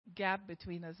gap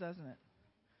between us, doesn't it?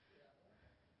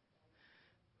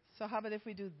 So how about if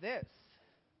we do this?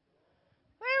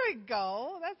 There we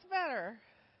go. That's better.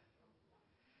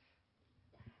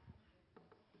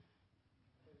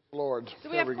 Lord.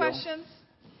 Do we have questions?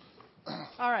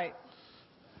 All right.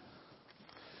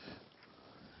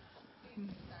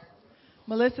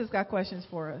 Melissa's got questions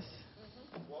for us.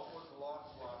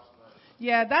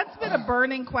 Yeah, that's been a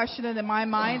burning question in my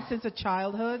mind since a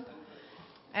childhood.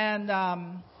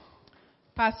 And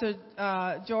Pastor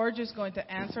George is going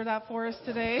to answer that for us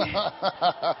today.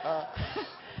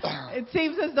 It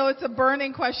seems as though it's a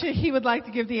burning question he would like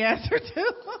to give the answer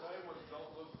to.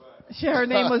 Her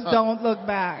name was Don't Look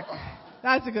Back.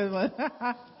 That's a good one.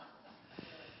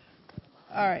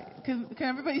 All right. Can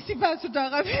everybody see Pastor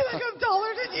Doug? I feel like I'm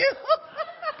taller than you.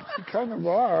 You kind of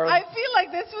are. I feel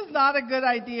like this was not a good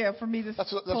idea for me to.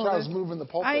 That's why I was moving the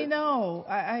pulpit. I know.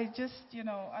 I just,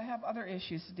 I have other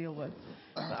issues to deal with.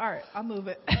 So, all right, I'll move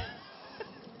it.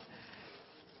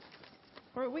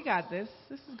 We got this.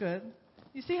 This is good.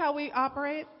 You see how we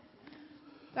operate?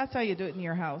 That's how you do it in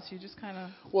your house. You just kind of.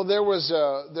 Well, there was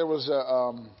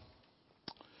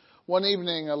one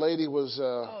evening a lady was.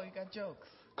 Oh, you got jokes.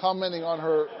 Commenting on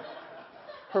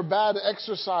her bad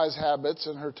exercise habits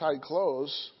and her tight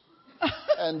clothes.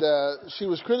 And she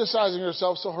was criticizing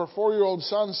herself, so her 4-year-old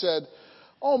son said,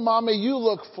 "Oh, Mommy, you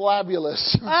look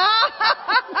flabulous."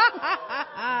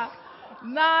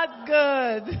 Not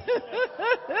good.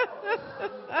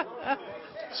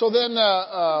 So then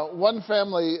one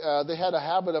family, they had a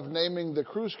habit of naming the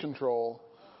cruise control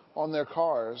on their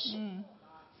cars.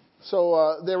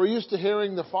 So they were used to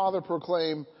hearing the father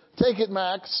proclaim, "Take it,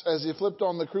 Max," as he flipped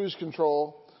on the cruise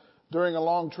control during a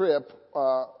long trip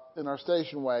in our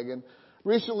station wagon.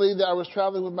 Recently, I was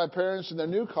traveling with my parents in their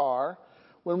new car.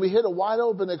 When we hit a wide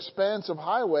open expanse of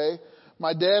highway,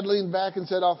 my dad leaned back and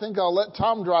said, "I think I'll let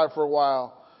Tom drive for a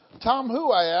while." "Tom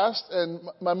who?" I asked, and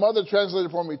my mother translated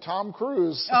for me, "Tom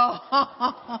Cruise."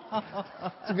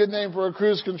 It's a good name for a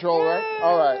cruise control, right?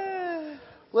 All right.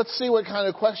 Let's see what kind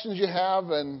of questions you have,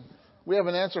 and we have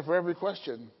an answer for every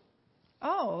question.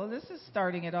 Oh, this is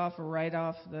starting it off right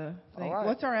off the thing. Right.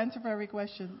 What's our answer for every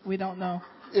question? We don't know.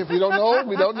 If we don't know,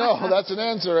 we don't know. That's an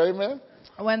answer, amen?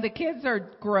 When the kids are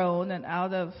grown and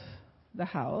out of the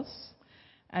house,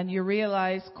 and you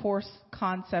realize course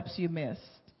concepts you missed,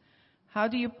 how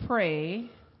do you pray?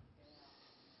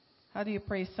 How do you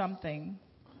pray something?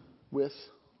 With?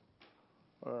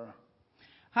 Or?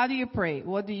 How do you pray?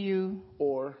 What do you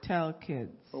tell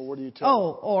kids? Or what do you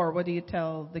tell? Or what do you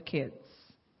tell the kids?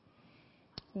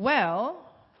 Well,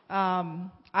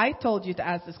 I told you to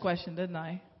ask this question, didn't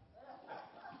I?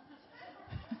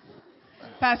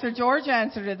 Pastor George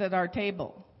answered it at our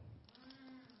table.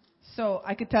 So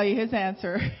I could tell you his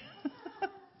answer.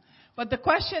 But the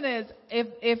question is,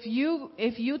 if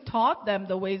you taught them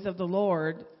the ways of the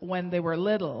Lord when they were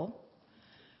little,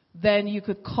 then you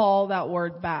could call that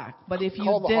word back. But if you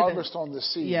didn't, the harvest on the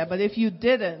seed. Yeah, but if you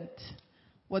didn't,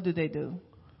 what do they do?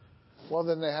 Well,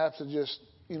 then they have to just,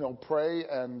 pray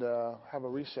and have a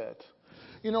reset.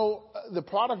 The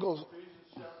prodigals. Ephesians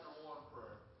chapter 1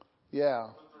 prayer. Yeah.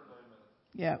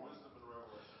 Yeah.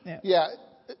 Yeah.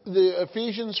 The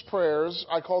Ephesians prayers,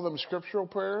 I call them scriptural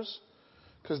prayers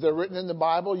because they're written in the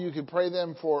Bible. You can pray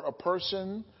them for a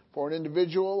person, for an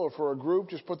individual, or for a group.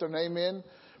 Just put their name in.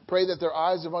 Pray that their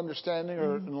eyes of understanding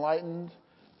are enlightened,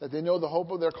 that they know the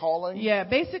hope of their calling. Yeah,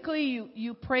 basically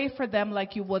you pray for them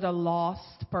like you would a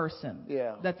lost person.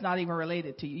 Yeah. That's not even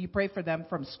related to you. You pray for them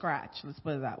from scratch, let's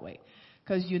put it that way,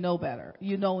 because you know better.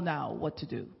 You know now what to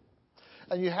do.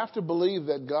 And you have to believe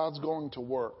that God's going to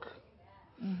work.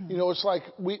 Mm-hmm. It's like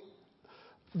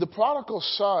the prodigal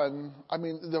son,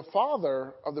 the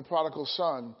father of the prodigal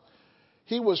son,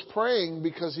 he was praying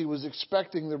because he was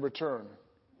expecting the return.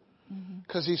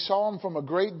 Because he saw him from a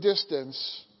great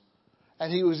distance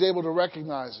and he was able to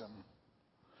recognize him.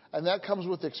 And that comes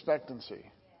with expectancy.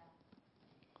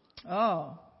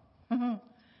 Oh.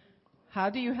 How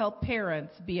do you help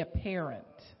parents be a parent?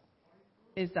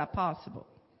 Is that possible?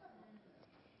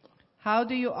 How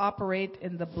do you operate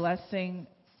in the blessing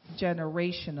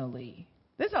generationally?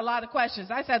 There's a lot of questions.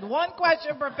 I said one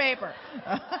question per paper.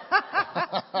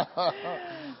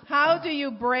 How do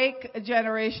you break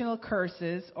generational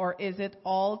curses, or is it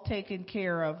all taken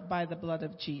care of by the blood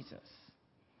of Jesus?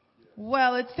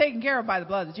 Well, it's taken care of by the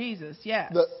blood of Jesus,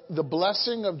 yes. The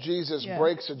blessing of Jesus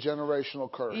breaks a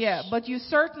generational curse. Yeah, but you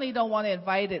certainly don't want to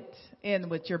invite it in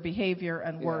with your behavior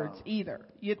and words either.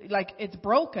 It's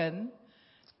broken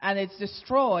and it's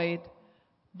destroyed,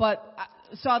 but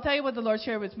so I'll tell you what the Lord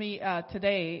shared with me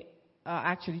today.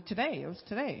 Actually, today. It was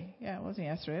today. Yeah, it wasn't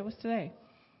yesterday. It was today.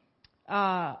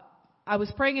 I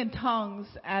was praying in tongues,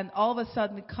 and all of a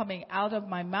sudden coming out of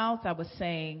my mouth, I was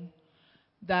saying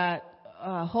that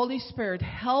Holy Spirit,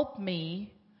 help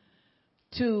me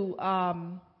to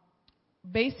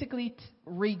basically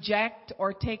reject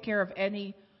or take care of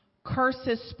any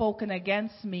curses spoken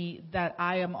against me that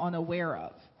I am unaware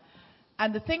of.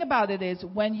 And the thing about it is,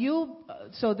 when you,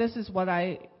 so this is what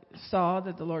I saw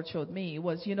that the Lord showed me,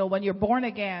 was, when you're born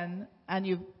again,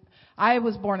 and I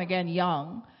was born again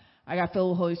young. I got filled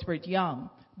with the Holy Spirit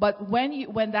young. But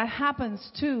when that happens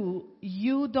too,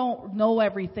 you don't know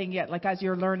everything yet, like as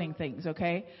you're learning things,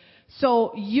 okay?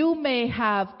 So you may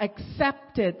have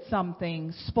accepted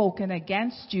something spoken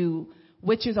against you,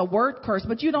 which is a word curse,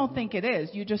 but you don't think it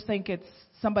is. You just think it's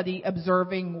somebody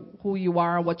observing who you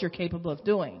are and what you're capable of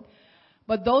doing.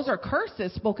 But those are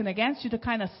curses spoken against you to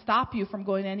kind of stop you from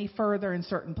going any further in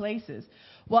certain places.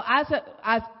 Well,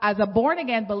 as a born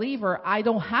again believer, I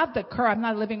don't have the curse. I'm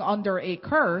not living under a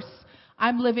curse.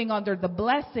 I'm living under the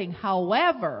blessing.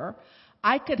 However,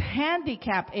 I could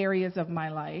handicap areas of my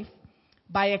life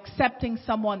by accepting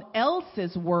someone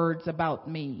else's words about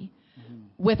me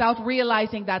without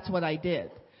realizing that's what I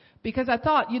did. Because I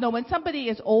thought, when somebody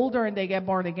is older and they get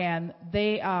born again,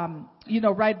 they,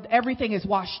 right, everything is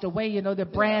washed away, they're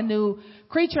brand new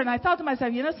creature. And I thought to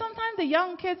myself, sometimes the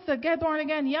young kids that get born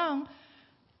again young,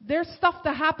 there's stuff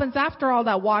that happens after all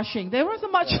that washing. There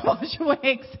wasn't much wash away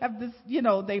except this,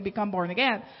 they become born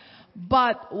again.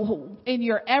 But in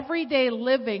your everyday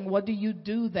living, what do you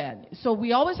do then? So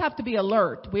we always have to be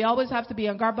alert. We always have to be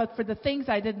on guard. But for the things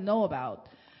I didn't know about,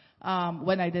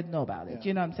 when I didn't know about it.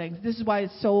 You know what I'm saying? This is why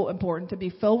it's so important to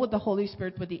be filled with the Holy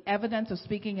Spirit with the evidence of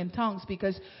speaking in tongues,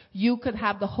 because you could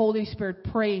have the Holy Spirit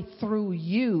pray through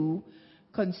you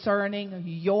concerning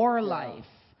your life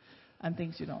and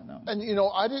things you don't know. And,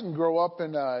 I didn't grow up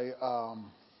in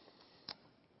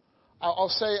I'll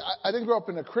say I didn't grow up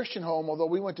in a Christian home, although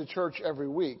we went to church every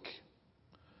week.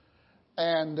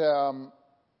 And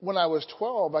when I was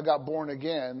 12, I got born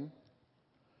again.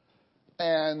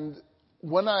 And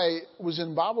when I was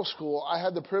in Bible school, I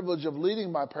had the privilege of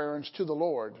leading my parents to the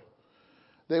Lord.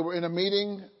 They were in a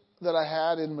meeting that I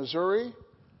had in Missouri,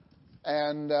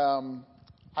 and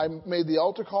I made the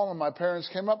altar call, and my parents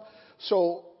came up.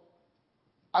 So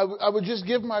I would just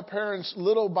give my parents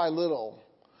little by little.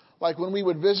 Like when we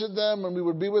would visit them, when we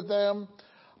would be with them,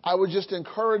 I would just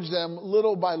encourage them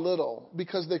little by little,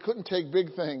 because they couldn't take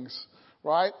big things,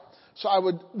 right? So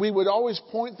we would always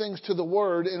point things to the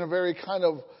Word in a very kind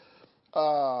of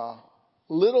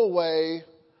little way,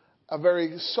 a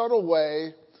very subtle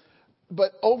way.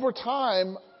 But over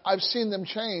time, I've seen them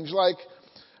change. Like,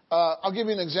 I'll give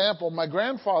you an example. My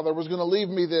grandfather was going to leave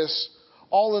me this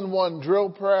all-in-one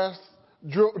drill press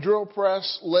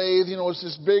lathe. It's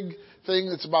this big thing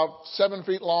that's about 7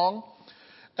 feet long.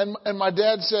 And my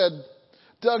dad said,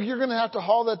 "Doug, you're going to have to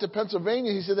haul that to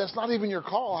Pennsylvania." He said, "That's not even your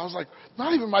call." I was like,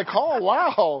 "Not even my call?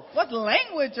 Wow." What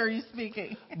language are you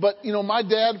speaking? But, my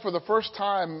dad, for the first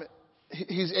time,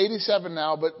 he's 87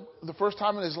 now, but the first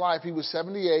time in his life, he was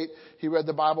 78, he read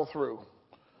the Bible through.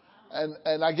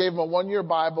 And I gave him a 1-year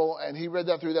Bible, and he read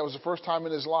that through. That was the first time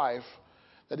in his life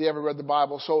that he ever read the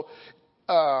Bible. So,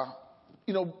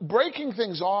 breaking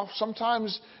things off,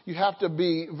 sometimes you have to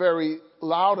be very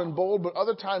loud and bold, but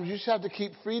other times you just have to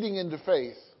keep feeding into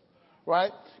faith,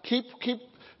 right? Keep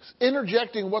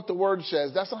interjecting what the Word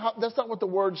says. That's not what the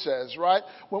Word says, right?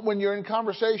 When you're in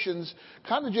conversations,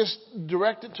 kind of just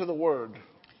direct it to the Word.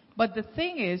 But the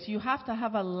thing is, you have to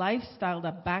have a lifestyle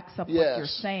that backs up what you're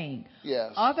saying.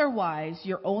 Yes. Otherwise,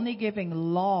 you're only giving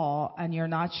law and you're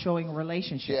not showing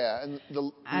relationship. Yeah,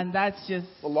 and that's just...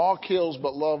 The law kills,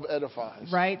 but love edifies.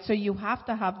 Right? So you have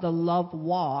to have the love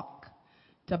walk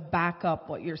to back up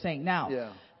what you're saying.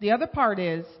 Now, the other part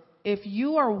is, if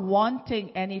you are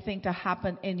wanting anything to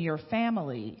happen in your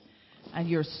family, and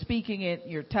you're speaking it,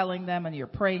 you're telling them, and you're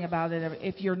praying about it,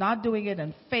 if you're not doing it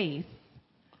in faith,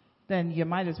 then you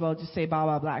might as well just say,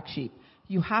 "Baba, black sheep."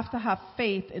 You have to have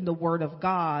faith in the Word of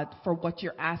God for what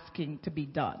you're asking to be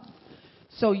done.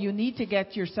 So you need to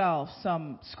get yourself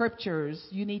some scriptures.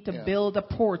 You need to build a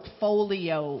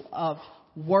portfolio of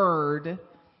Word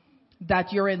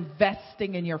that you're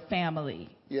investing in your family.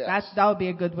 Yes. That would be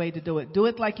a good way to do it. Do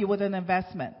it like you would an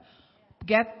investment.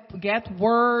 Get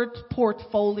Word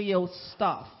portfolio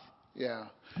stuff. Yeah.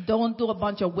 Don't do a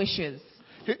bunch of wishes.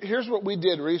 Here's what we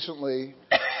did recently.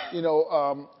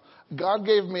 God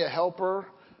gave me a helper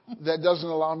that doesn't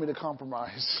allow me to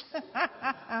compromise.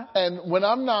 And when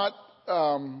I'm not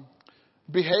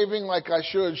behaving like I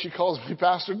should, she calls me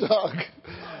Pastor Doug.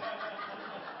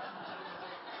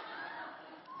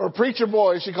 Or Preacher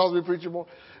Boy. She calls me Preacher Boy.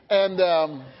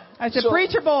 And I said,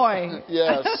 preacher boy.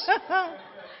 Yes.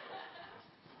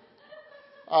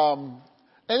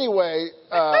 Anyway,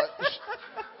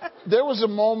 there was a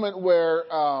moment where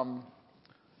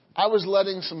I was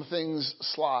letting some things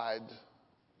slide,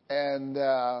 and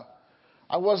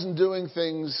I wasn't doing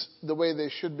things the way they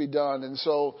should be done. And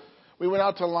so we went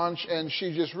out to lunch, and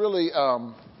she just really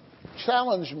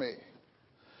challenged me.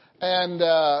 And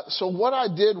so what I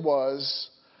did was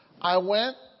I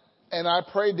went and I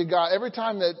prayed to God. Every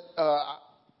time that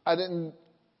I didn't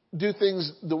do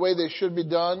things the way they should be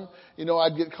done, you know,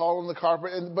 I'd get called on the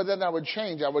carpet, but then I would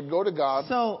change. I would go to God.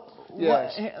 So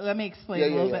Yes. let me explain a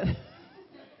little bit.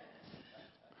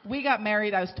 We got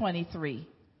married, I was 23,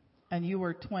 and you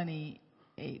were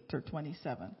 28 or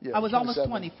 27. Yeah, I was 27. almost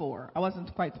 24. I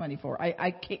wasn't quite 24.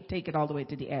 I can't take it all the way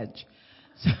to the edge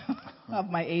of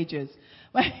my ages.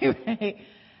 But anyway,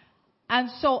 and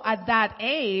so at that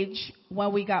age,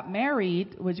 when we got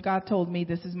married, which God told me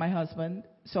this is my husband,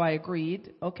 so I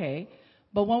agreed, okay.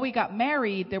 But when we got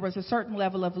married, there was a certain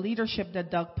level of leadership that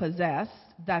Doug possessed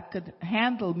that could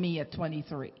handle me at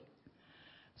 23.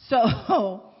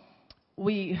 So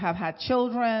we have had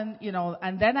children, you know,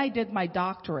 and then I did my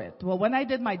doctorate. Well, when I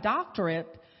did my doctorate,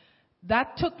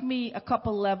 that took me a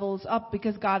couple levels up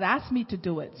because God asked me to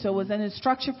do it. So it was an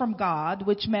instruction from God,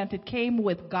 which meant it came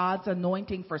with God's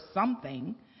anointing for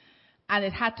something, and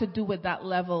it had to do with that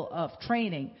level of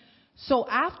training. So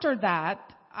after that,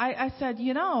 I said,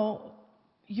 you know,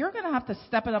 you're going to have to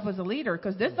step it up as a leader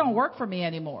because this don't work for me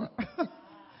anymore.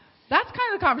 That's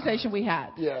kind of the conversation we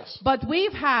had. Yes. But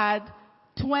we've had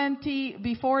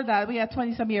before that, we had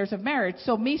 20 some years of marriage.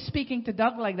 So me speaking to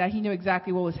Doug like that, he knew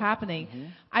exactly what was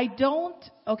happening.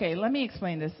 Okay, let me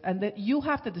explain this. And that you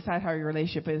have to decide how your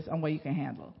relationship is and what you can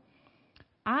handle.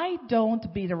 I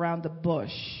don't beat around the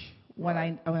bush when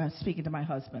I'm speaking to my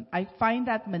husband. I find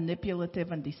that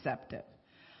manipulative and deceptive.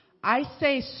 I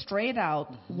say straight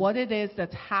out what it is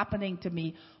that's happening to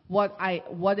me,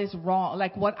 what is wrong,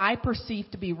 like what I perceive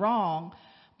to be wrong.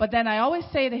 But then I always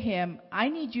say to him, I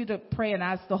need you to pray and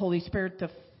ask the Holy Spirit to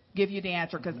give you the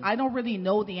answer because I don't really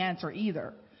know the answer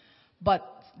either. But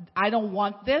I don't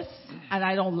want this and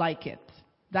I don't like it.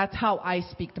 That's how I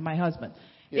speak to my husband.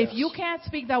 Yes. If you can't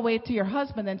speak that way to your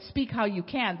husband, then speak how you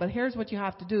can. But here's what you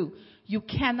have to do. You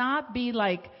cannot be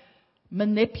like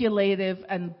manipulative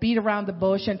and beat around the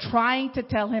bush and trying to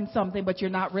tell him something, but you're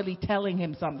not really telling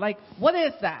him something. Like, what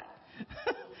is that?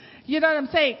 You know what I'm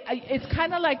saying? It's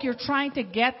kind of like you're trying to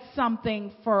get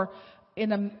something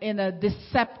in a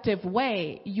deceptive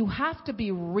way. You have to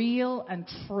be real and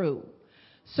true.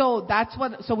 So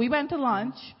so we went to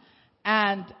lunch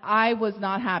and I was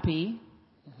not happy.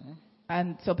 Mm-hmm.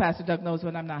 And so Pastor Doug knows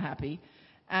when I'm not happy.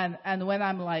 And when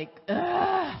I'm like,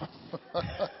 ugh.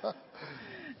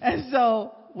 And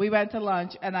so we went to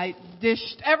lunch and I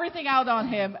dished everything out on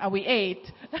him and we ate.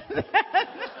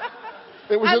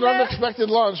 It was an unexpected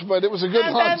lunch, but it was a good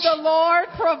lunch. And then the Lord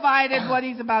provided what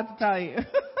he's about to tell you.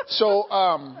 So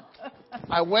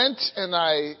I went and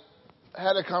I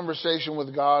had a conversation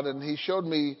with God, and he showed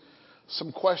me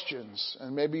some questions.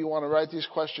 And maybe you want to write these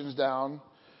questions down.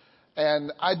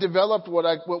 And I developed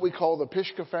what we call the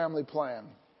Pishka family plan.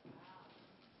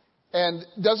 And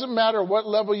it doesn't matter what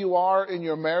level you are in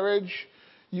your marriage,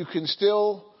 you can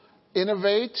still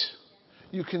innovate,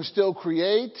 you can still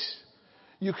create,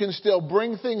 you can still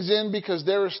bring things in because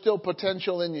there is still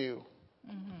potential in you.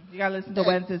 Mm-hmm. You got to listen to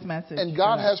Wednesday's message. And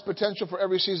God has potential for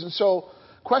every season. So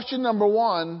question number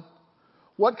 1,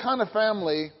 what kind of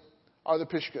family are the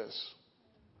Pishkas?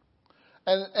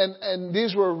 And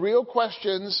these were real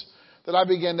questions that I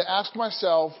began to ask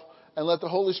myself and let the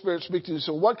Holy Spirit speak to you.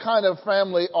 So what kind of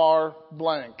family are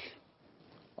blank?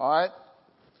 All right.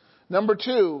 Number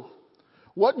 2,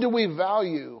 what do we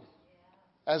value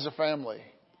as a family?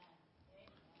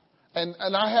 And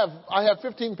I have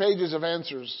 15 pages of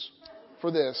answers for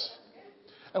this.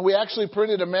 And we actually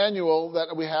printed a manual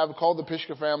that we have called the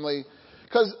Pishka Family.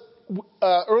 Because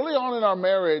early on in our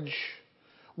marriage,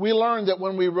 we learned that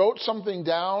when we wrote something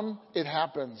down, it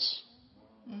happens.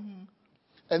 Mm-hmm.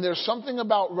 And there's something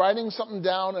about writing something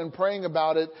down and praying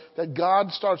about it that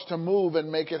God starts to move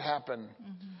and make it happen.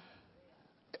 Mm-hmm.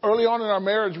 Early on in our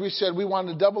marriage, we said we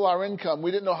wanted to double our income.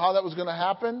 We didn't know how that was going to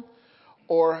happen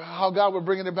or how God would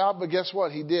bring it about, but guess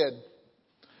what? He did.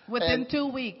 Within 2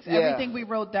 weeks, everything we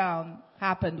wrote down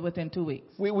happened within 2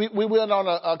 weeks. We went on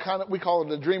a kind of, we call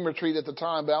it a dream retreat at the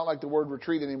time, but I don't like the word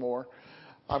retreat anymore.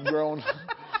 I've grown.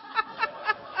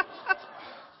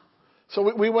 So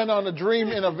we went on a dream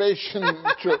innovation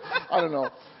trip. I don't know.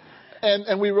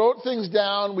 And we wrote things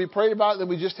down. We prayed about it. Then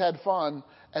we just had fun.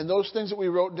 And those things that we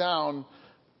wrote down,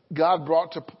 God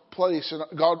brought place and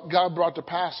God brought to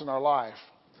pass in our life.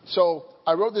 So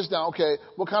I wrote this down. Okay,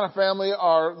 what kind of family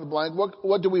are the blank?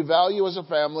 What do we value as a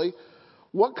family?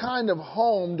 What kind of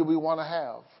home do we want to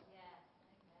have?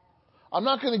 I'm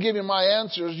not going to give you my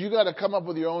answers. You got to come up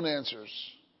with your own answers.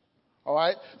 All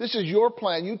right? This is your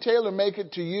plan. You tailor make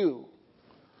it to you.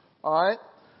 All right?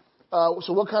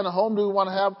 So what kind of home do we want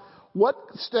to have? What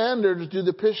standards do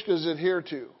the Pishkas adhere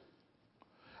to?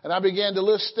 And I began to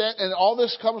list, and all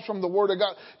this comes from the Word of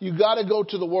God. You got to go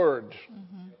to the Word.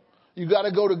 Mm-hmm. You got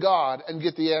to go to God and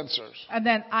get the answers. And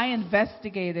then I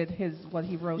investigated what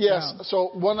he wrote down. Yes.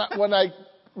 So when I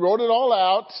wrote it all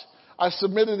out, I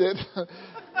submitted it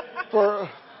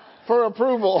for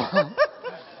approval.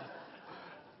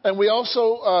 And we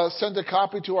also sent a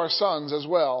copy to our sons as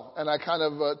well. And I kind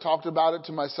of talked about it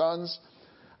to my sons.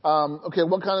 Okay,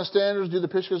 what kind of standards do the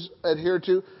Pishkas adhere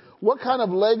to? What kind of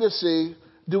legacy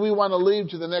do we want to leave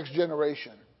to the next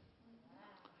generation?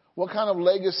 What kind of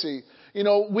legacy? You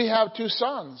know, we have 2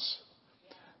 sons.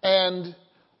 And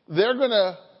they're going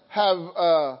to have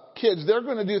kids. They're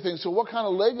going to do things. So what kind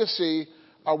of legacy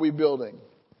are we building?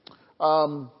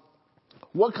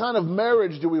 What kind of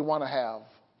marriage do we want to have?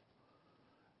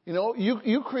 You know,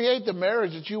 you create the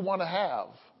marriage that you want to have.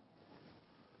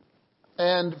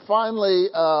 And finally,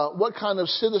 what kind of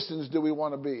citizens do we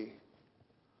want to be?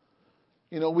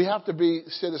 You know, we have to be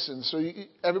citizens. So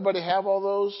everybody have all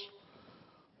those?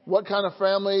 What kind of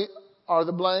family are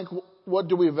the blank? What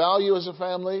do we value as a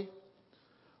family?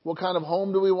 What kind of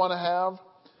home do we want to have?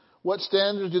 What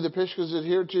standards do the Pishkas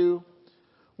adhere to?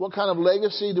 What kind of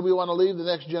legacy do we want to leave the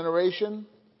next generation?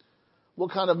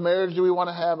 What kind of marriage do we want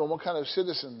to have? And what kind of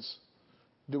citizens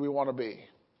do we want to be?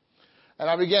 And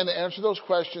I began to answer those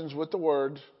questions with the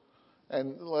Word.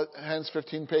 And hence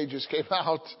 15 pages came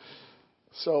out.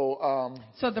 So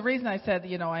the reason I said,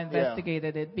 I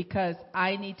investigated it, because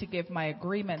I need to give my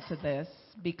agreement to this,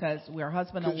 because we're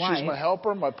husband and wife. She's my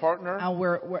helper, my partner.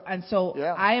 And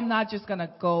I am not just going to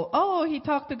go, oh, he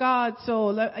talked to God,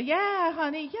 so yeah,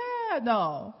 honey, yeah.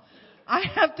 No. I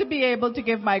have to be able to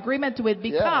give my agreement to it,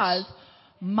 because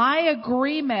my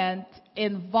agreement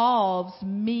involves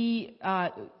me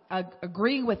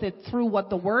agreeing with it through what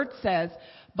the Word says,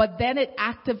 but then it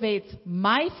activates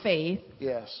my faith.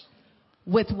 Yes.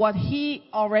 With what he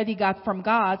already got from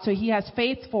God, so he has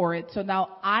faith for it. So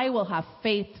now I will have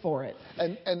faith for it.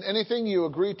 And anything you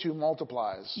agree to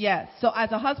multiplies. Yes. So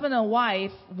as a husband and wife,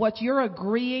 what you're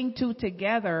agreeing to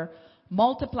together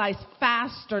multiplies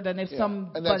faster than if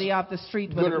somebody off the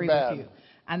street would agree with you.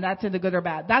 And that's in the good or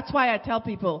bad. That's why I tell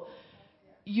people,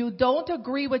 you don't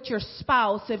agree with your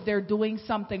spouse if they're doing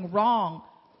something wrong.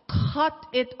 Cut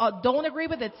it. Don't agree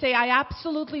with it. Say, I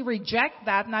absolutely reject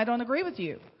that, and I don't agree with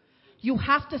you. You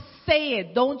have to say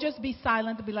it. Don't just be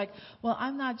silent and be like, well,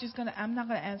 I'm not going to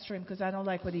answer him because I don't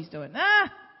like what he's doing.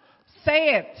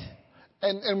 Say it.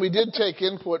 And we did take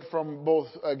input from both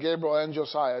Gabriel and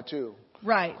Josiah too.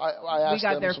 Right. I asked we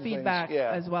got them their some feedback things.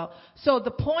 as well. So the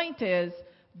point is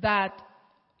that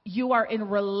you are in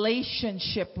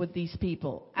relationship with these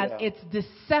people. And it's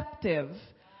deceptive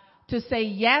to say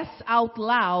yes out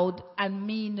loud and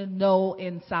mean no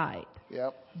inside.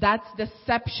 Yep. That's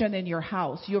deception in your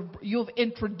house. You've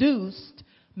introduced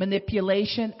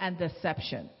manipulation and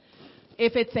deception.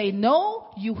 If it's a no,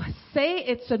 you say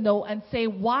it's a no and say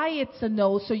why it's a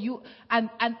no, so you and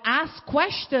ask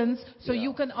questions so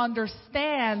you can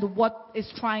understand what is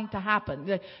trying to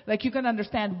happen. Like you can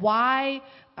understand why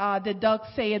did Doug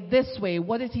say it this way?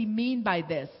 What does he mean by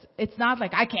this? It's not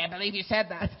like, I can't believe you said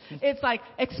that. It's like,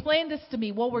 explain this to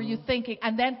me. What were you thinking?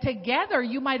 And then together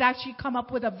you might actually come up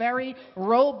with a very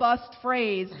robust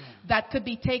phrase that could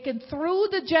be taken through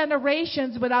the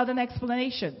generations without an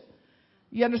explanation.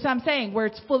 You understand what I'm saying? Where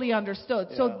it's fully understood.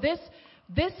 Yeah. So this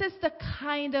is the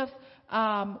kind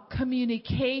of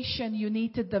communication you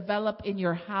need to develop in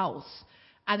your house.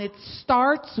 And it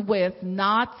starts with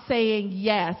not saying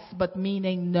yes, but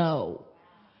meaning no.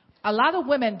 A lot of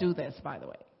women do this, by the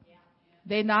way.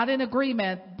 They're not in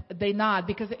agreement. They nod,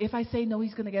 because if I say no,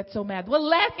 he's going to get so mad. Well,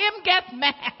 let him get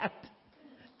mad.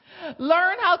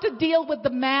 Learn how to deal with the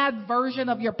mad version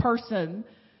of your person,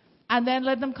 and then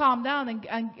let them calm down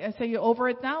and say, you're over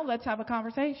it now? Let's have a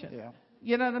conversation. Yeah.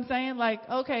 You know what I'm saying? Like,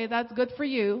 okay, that's good for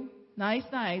you. Nice,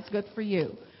 good for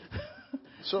you.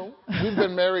 So we've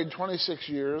been married 26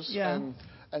 years, and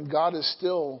God is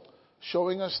still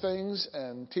showing us things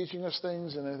and teaching us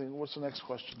things and everything. What's the next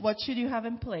question? What should you have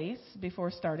in place before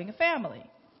starting a family?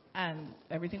 And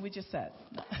everything we just said.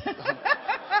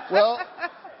 Well,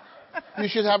 you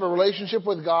should have a relationship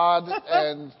with God,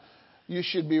 and you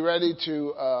should be ready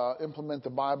to implement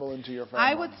the Bible into your family.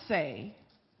 I would say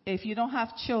if you don't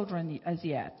have children as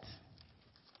yet,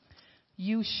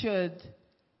 you should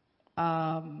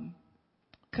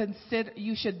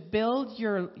you should build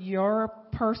your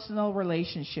personal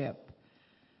relationship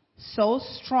so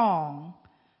strong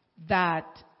that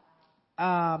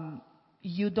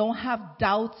you don't have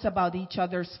doubts about each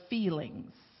other's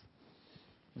feelings.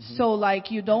 So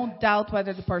like you don't doubt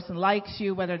whether the person likes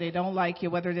you, whether they don't like you,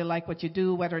 whether they like what you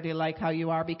do, whether they like how you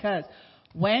are. Because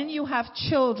when you have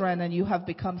children and you have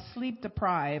become sleep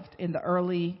deprived in the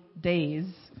early days,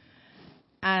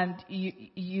 and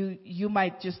you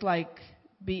might just like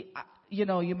be,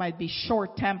 you might be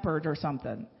short-tempered or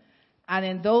something. And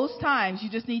in those times, you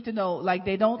just need to know, like,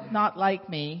 they don't not like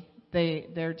me.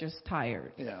 They're just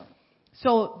tired. Yeah.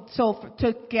 So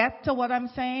to get to what I'm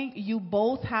saying, you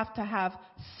both have to have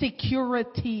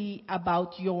security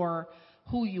about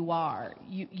who you are.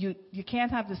 You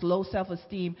can't have this low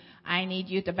self-esteem, I need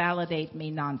you to validate me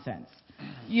nonsense.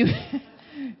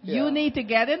 You need to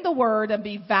get in the Word and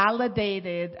be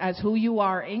validated as who you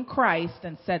are in Christ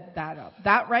and set that up.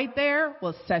 That right there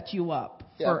will set you up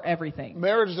for everything.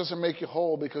 Marriage doesn't make you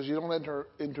whole because you don't enter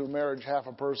into a marriage half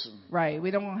a person. Right. We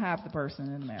don't want half the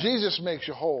person in marriage. Jesus makes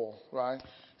you whole, right?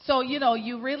 So,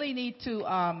 you really need to,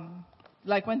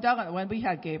 like when we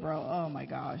had Gabriel, oh my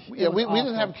gosh. Yeah, we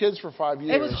didn't have kids for 5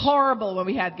 years. It was horrible when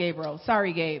we had Gabriel.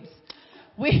 Sorry, Gabes.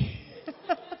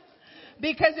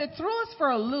 Because it threw us for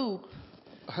a loop.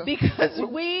 Because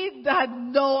we had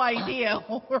no idea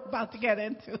what we're about to get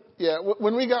into. Yeah,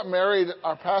 when we got married,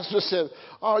 our pastor said,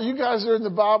 "Oh, you guys are in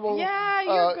the Bible. Yeah,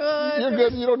 you're good. You're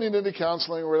good. You don't need any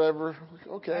counseling or whatever."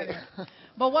 Okay.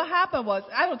 But what happened was,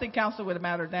 I don't think counseling would have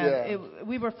mattered then. Yeah.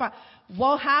 We were fine.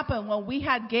 What happened when we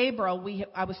had Gabriel?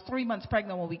 I was 3 months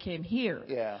pregnant when we came here.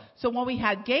 Yeah. So when we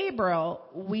had Gabriel,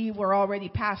 we were already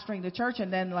pastoring the church,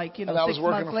 and then 6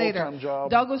 months later,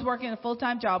 Doug was working a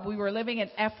full-time job. We were living in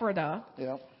Ephrata.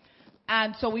 Yeah.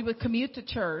 And so we would commute to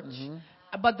church.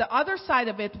 Mm-hmm. But the other side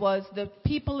of it was the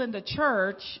people in the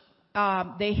church,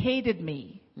 they hated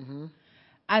me. Mm-hmm.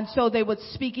 And so they would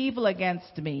speak evil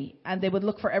against me, and they would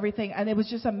look for everything, and it was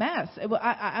just a mess.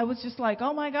 I was just like,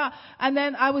 oh my God. And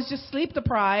then I was just sleep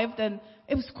deprived, and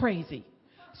it was crazy.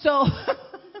 So,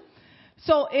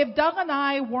 so if Doug and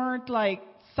I weren't like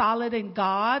solid in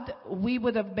God, I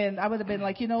would have been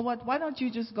like, you know what? Why don't you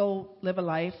just go live a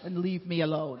life and leave me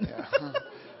alone?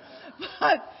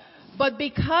 Yeah. But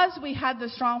because we had the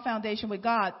strong foundation with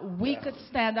God, we could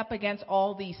stand up against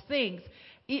all these things.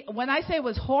 When I say it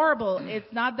was horrible,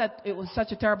 it's not that it was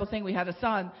such a terrible thing we had a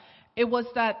son. It was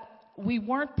that we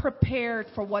weren't prepared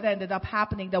for what ended up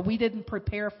happening, that we didn't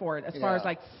prepare for it as far as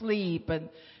like sleep and,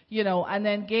 and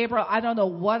then Gabriel, I don't know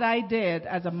what I did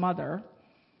as a mother,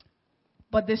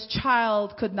 but this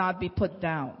child could not be put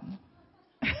down.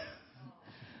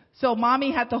 So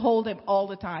mommy had to hold him all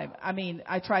the time. I mean,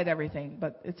 I tried everything,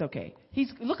 but it's okay.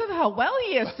 Look at how well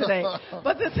he is today.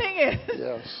 But the thing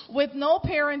is, with no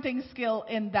parenting skill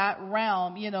in that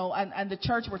realm, and the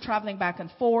church, we're traveling back and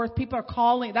forth. People are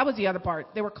calling. That was the other part.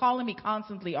 They were calling me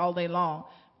constantly all day long,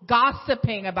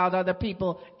 gossiping about other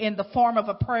people in the form of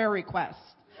a prayer request.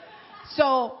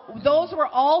 So those were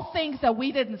all things that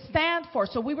we didn't stand for.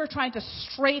 So we were trying to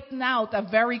straighten out a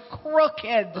very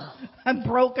crooked and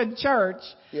broken church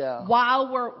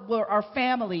while we're our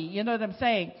family. You know what I'm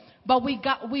saying? But we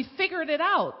figured it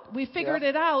out. We figured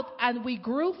it out, and we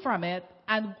grew from it,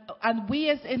 and we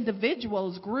as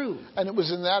individuals grew. And it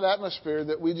was in that atmosphere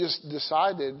that we just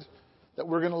decided that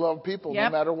we're going to love people no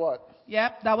matter what.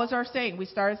 Yep, that was our saying. We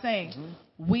started saying,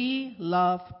 we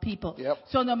love people. Yep.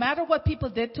 So no matter what people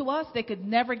did to us, they could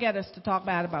never get us to talk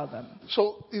bad about them.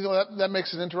 So, that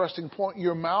makes an interesting point.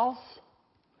 Your mouth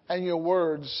and your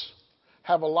words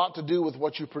have a lot to do with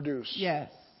what you produce.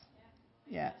 Yes.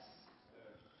 Yes.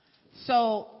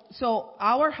 So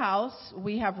our house,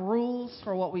 we have rules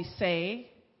for what we say.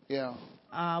 Yeah.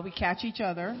 We catch each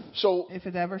other. So if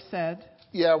it ever said.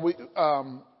 Yeah.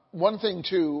 One thing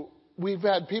too. We've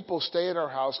had people stay at our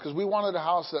house because we wanted a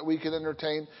house that we could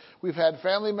entertain. We've had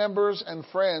family members and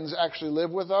friends actually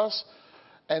live with us,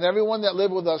 and everyone that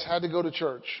lived with us had to go to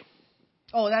church.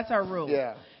 Oh, that's our rule.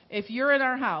 Yeah. If you're in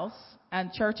our house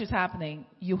and church is happening,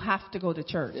 you have to go to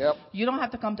church. Yep. You don't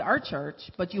have to come to our church,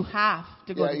 but you have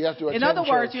to go. Yeah, you have to attend In other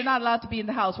words, church. you're not allowed to be in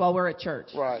the house while we're at church.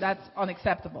 Right. That's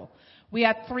unacceptable. We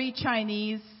had 3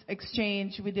 Chinese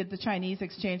exchange. We did the Chinese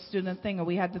exchange student thing, and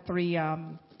we had the 3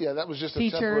 yeah, that was just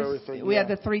teachers. A temporary thing. We had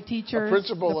the 3 teachers. A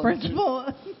principal. The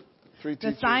principal. 3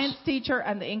 teachers. The science teacher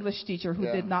and the English teacher, who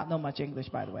did not know much English,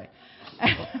 by the way.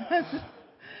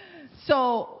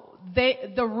 So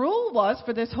the rule was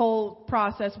for this whole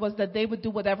process was that they would do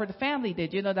whatever the family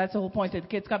did. You know, that's the whole point that the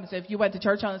kids come. So if you went to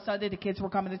church on a Sunday, the kids were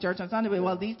coming to church on Sunday.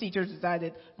 Well, these teachers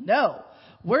decided, no,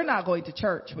 we're not going to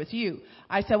church with you.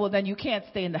 I said, well, then you can't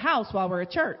stay in the house while we're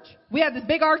at church. We had this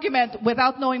big argument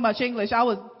without knowing much English. I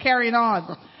was carrying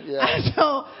on. Yeah. And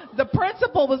so the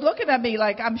principal was looking at me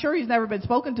like, I'm sure he's never been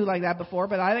spoken to like that before,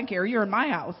 but I didn't care. You're in my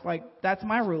house. Like, that's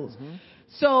my rules. Mm-hmm.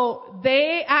 So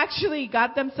they actually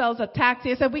got themselves a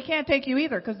taxi. I said, we can't take you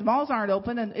either because the malls aren't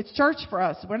open and it's church for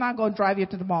us. We're not going to drive you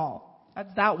to the mall.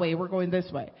 That's that way. We're going this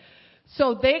way.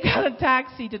 So they got a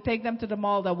taxi to take them to the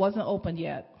mall that wasn't open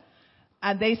yet.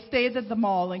 And they stayed at the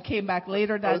mall and came back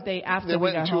later that day after they we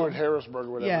went got and home. toured Harrisburg,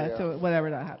 whatever. Yeah, so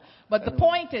whatever that happened. But the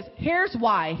point is, here's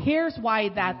why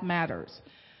that matters.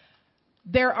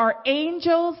 There are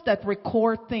angels that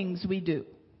record things we do.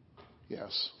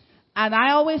 Yes. And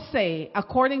I always say,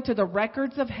 according to the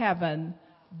records of heaven,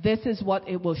 this is what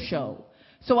it will show.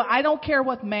 So I don't care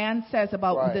what man says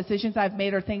about the decisions I've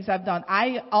made or things I've done.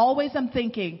 I always am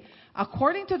thinking,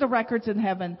 according to the records in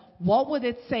heaven, what would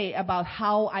it say about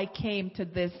how I came to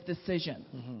this decision?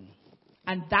 Mm-hmm.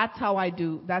 And that's how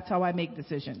I make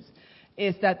decisions.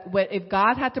 Is that if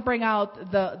God had to bring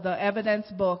out the evidence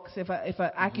books, if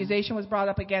an accusation was brought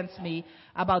up against me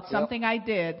about something I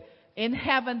did, in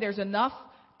heaven there's enough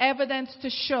evidence to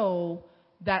show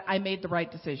that I made the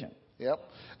right decision. Yep.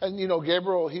 And, you know,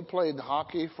 Gabriel, he played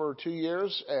hockey for 2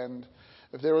 years, and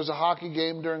if there was a hockey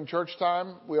game during church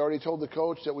time, we already told the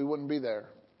coach that we wouldn't be there.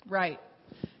 Right.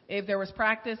 If there was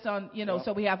practice on,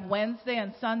 so we have Wednesday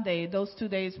and Sunday, those 2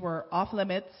 days were off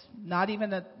limits. Not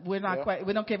even we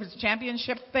don't care if it's a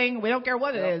championship thing. We don't care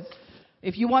what it is.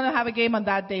 If you want to have a game on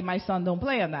that day, my son don't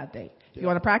play on that day. If you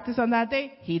want to practice on that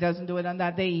day, he doesn't do it on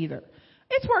that day either.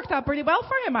 It's worked out pretty well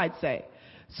for him, I'd say.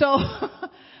 So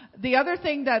the other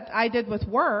thing that I did with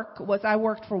work was I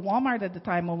worked for Walmart at the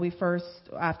time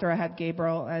after I had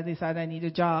Gabriel, I decided I need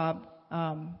a job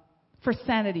for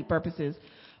sanity purposes.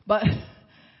 But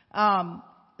so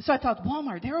I thought,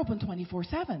 Walmart, they're open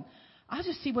 24/7. I'll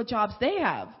just see what jobs they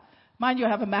have. Mind you, I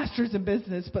have a master's in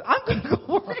business, but I'm going to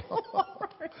go work at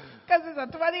Walmart because it's a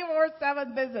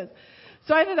 24/7 business.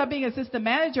 So I ended up being assistant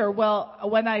manager. Well,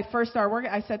 when I first started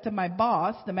working, I said to my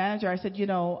boss, the manager, I said,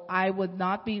 I would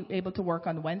not be able to work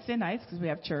on Wednesday nights because we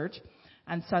have church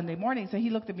and Sunday mornings. And he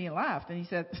looked at me and laughed and he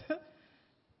said,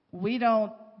 we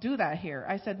don't do that here.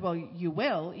 I said, well, you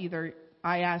will. Either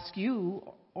I ask you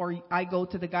or I go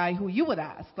to the guy who you would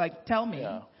ask, like, tell me.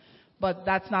 Yeah. But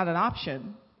that's not an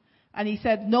option. And he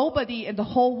said, nobody in the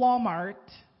whole Walmart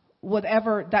would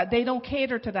ever, that they don't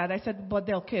cater to that. I said, but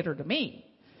they'll cater to me.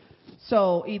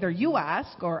 So either you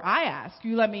ask or I ask.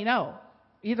 You let me know.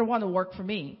 Either one will work for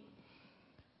me.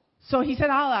 So he said,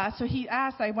 I'll ask. So he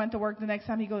asked. I went to work the next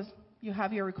time. He goes, you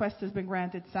have your request has been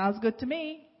granted. Sounds good to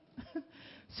me.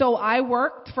 So I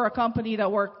worked for a company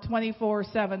that worked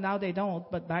 24/7. Now they don't,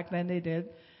 but back then they did.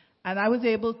 And I was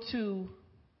able to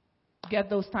get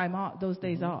those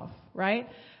days off, right?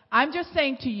 I'm just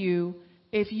saying to you,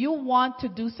 if you want to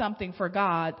do something for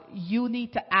God, you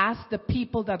need to ask the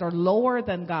people that are lower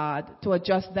than God to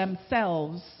adjust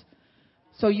themselves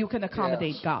so you can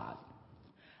accommodate God.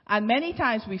 And many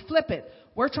times we flip it.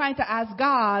 We're trying to ask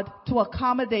God to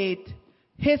accommodate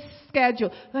His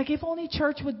schedule. Like, if only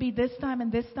church would be this time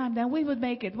and this time, then we would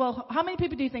make it. Well, how many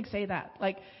people do you think say that?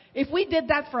 Like, if we did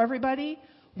that for everybody,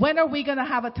 when are we going to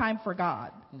have a time for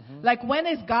God? Mm-hmm. Like, when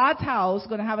is God's house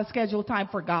going to have a scheduled time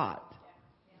for God?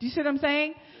 Do you see what I'm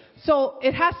saying? So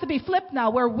it has to be flipped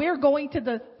now, where we're going to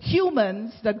the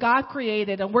humans that God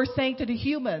created, and we're saying to the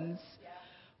humans,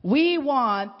 we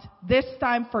want this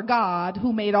time for God,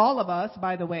 who made all of us,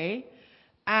 by the way.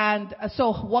 And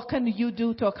so what can you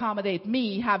do to accommodate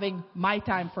me having my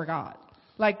time for God?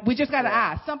 Like, we just got to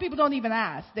ask. Some people don't even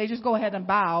ask. They just go ahead and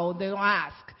bow. They don't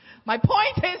ask. My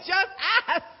point is just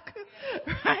ask,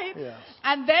 right? Yeah.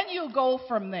 And then you go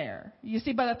from there. You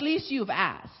see, but at least you've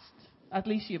asked. At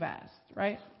least you've asked,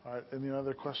 right? All right. Any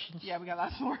other questions? Yeah, we got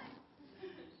lots more.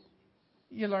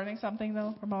 You're learning something,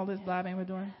 though, from all this blabbing we're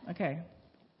doing? Okay.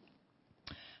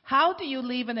 How do you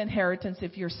leave an inheritance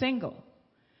if you're single?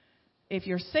 If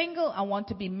you're single and want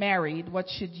to be married, what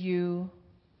should you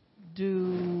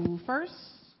do first?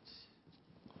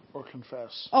 Or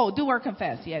confess. Oh, do or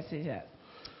confess. Yes.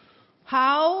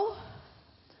 How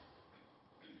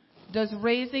does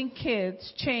raising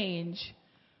kids change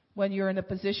when you're in a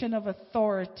position of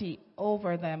authority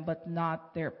over them but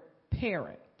not their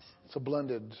parent? It's a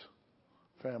blended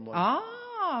family.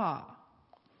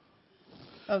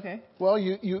 Okay. Well,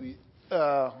 you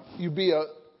be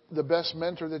the best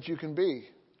mentor that you can be.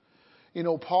 You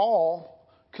know, Paul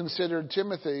considered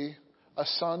Timothy a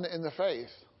son in the faith.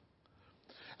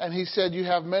 And he said, you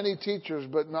have many teachers,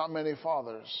 but not many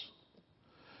fathers.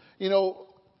 You know,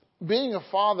 being a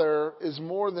father is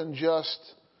more than just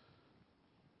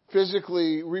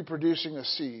physically reproducing a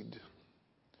seed.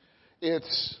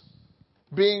 It's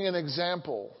being an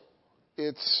example.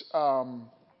 It's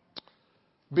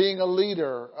being a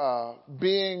leader.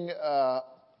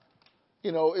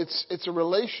 It's a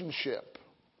relationship.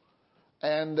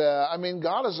 And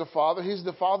God is a father. He's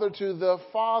the father to the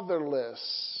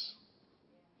fatherless.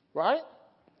 Right?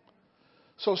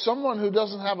 So someone who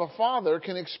doesn't have a father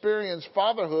can experience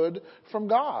fatherhood from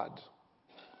God.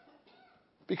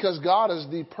 Because God is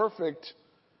the perfect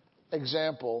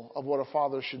example of what a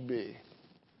father should be.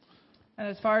 And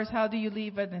as far as how do you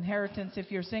leave an inheritance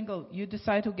if you're single, you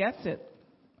decide who gets it.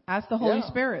 Ask the Holy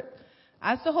Spirit.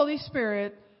 Ask the Holy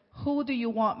Spirit, who do you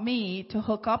want me to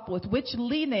hook up with? Which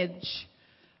lineage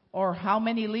or how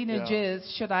many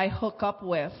lineages should I hook up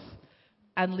with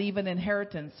and leave an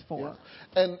inheritance for?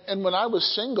 Yeah. And when I was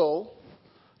single,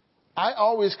 I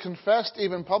always confessed,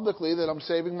 even publicly, that I'm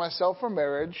saving myself for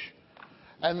marriage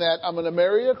and that I'm going to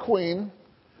marry a queen.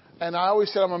 And I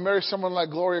always said I'm going to marry someone like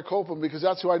Gloria Copeland because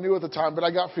that's who I knew at the time. But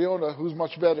I got Fiona, who's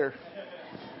much better.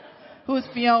 Who's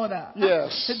Fiona?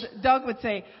 Yes. Doug would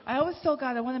say, I always told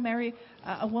God I want to marry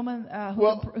a woman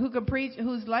who can preach,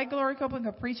 who's like Gloria Copeland,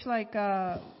 can preach like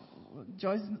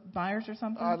Joyce Myers or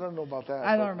something. I don't know about that.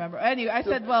 I don't remember. Anyway, I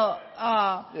said,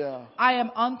 I am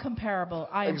uncomparable.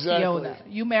 I am Fiona.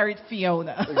 You married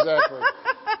Fiona. Exactly.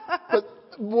 But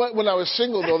when I was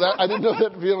single, though, I didn't know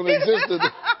that Fiona existed.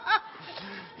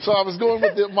 So I was going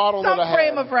with the model that I had. Some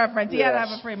frame of reference. Yes. You had to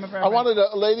have a frame of reference. I wanted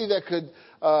a lady that could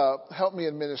help me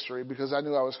in ministry because I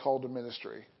knew I was called to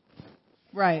ministry.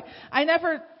 Right. I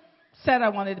never said I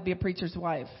wanted to be a preacher's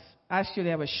wife.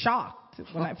 Actually, I was shocked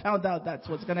when I found out that's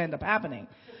what's going to end up happening.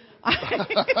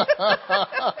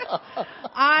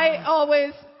 I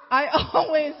always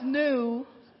knew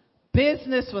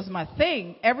business was my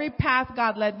thing. Every path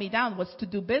God led me down was to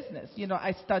do business. You know,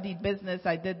 I studied business.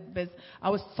 I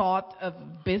was taught of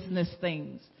business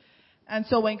things. And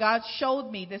so when God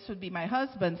showed me this would be my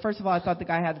husband, first of all, I thought the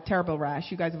guy had a terrible rash.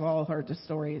 You guys have all heard the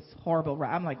story. It's horrible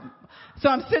rash. So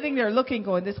I'm sitting there looking,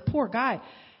 going, this poor guy.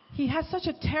 He has such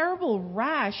a terrible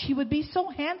rash. He would be so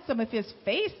handsome if his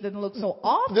face didn't look so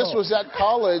awful. This was at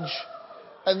college,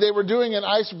 and they were doing an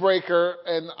icebreaker,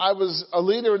 and I was a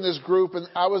leader in this group, and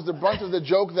I was the brunt of the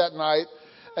joke that night.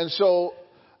 And so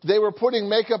they were putting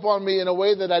makeup on me in a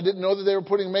way that I didn't know that they were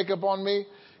putting makeup on me,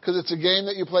 because it's a game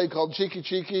that you play called Cheeky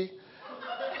Cheeky.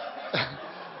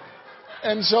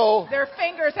 And so their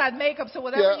fingers had makeup, so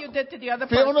whatever you did to the other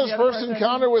person. Fiona's first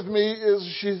encounter with me is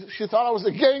she thought I was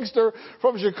a gangster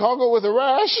from Chicago with a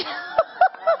rash.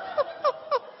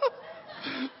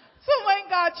 So when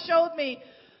God showed me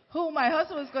who my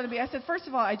husband was going to be, I said, first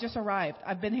of all, I just arrived.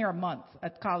 I've been here a month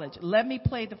at college. Let me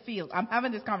play the field. I'm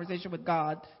having this conversation with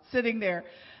God, sitting there.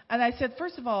 And I said,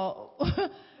 first of all,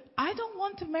 I don't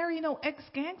want to marry no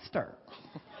ex-gangster.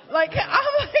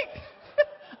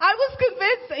 I was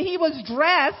convinced that he was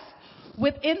dressed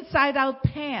with inside-out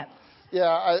pants.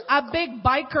 Yeah. A big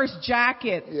biker's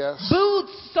jacket. Yes.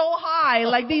 Boots so high,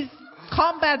 like these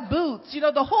combat boots. You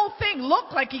know, the whole thing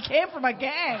looked like he came from a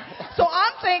gang. So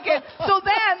I'm thinking, so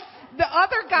then the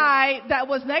other guy that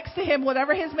was next to him,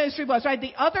 whatever his ministry was, right?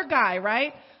 The other guy,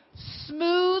 right?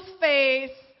 Smooth face,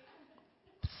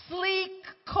 sleek,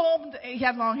 combed, he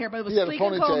had long hair, but it was sleek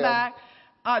and combed back.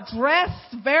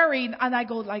 Dressed very, and I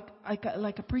go like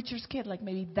a preacher's kid, like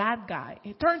maybe that guy.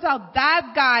 It turns out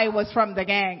that guy was from the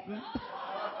gang.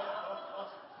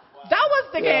 That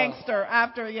was the gangster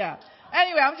after,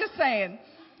 Anyway, I'm just saying,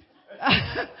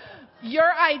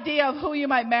 your idea of who you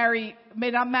might marry may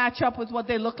not match up with what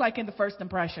they look like in the first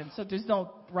impression. So just don't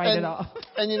write it off.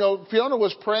 And you know, Fiona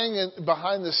was praying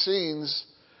behind the scenes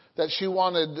that she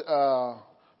wanted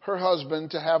her husband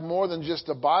to have more than just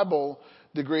a Bible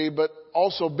degree, but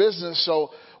also business. So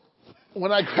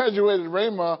when I graduated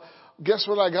Rhema, guess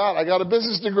what I got? I got a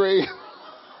business degree.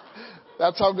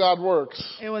 That's how God works.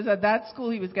 It was at that school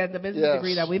he was getting the business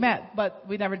degree that we met, but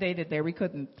we never dated there. We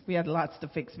couldn't. We had lots to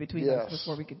fix between us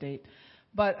before we could date.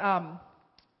 But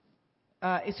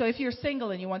so if you're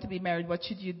single and you want to be married, what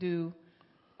should you do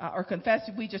or confess?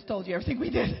 We just told you everything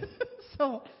we did.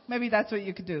 So maybe that's what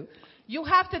you could do. You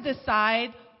have to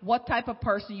decide what type of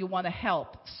person you want to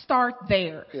help. Start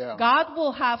there. Yeah. God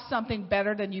will have something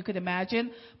better than you could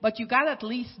imagine, but you got to at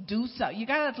least do something. You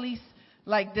got to at least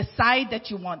decide that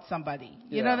you want somebody.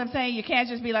 You know what I'm saying? You can't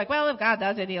just be like, well, if God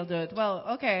does it, he'll do it. Well,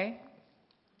 okay.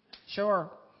 Sure.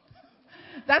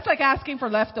 That's like asking for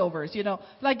leftovers, you know.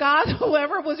 Like, God,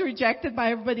 whoever was rejected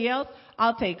by everybody else,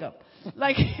 I'll take them.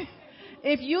 Like,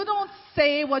 if you don't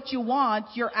say what you want,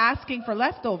 you're asking for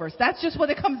leftovers. That's just what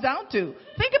it comes down to.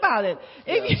 Think about it.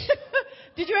 Yes.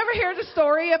 Did you ever hear the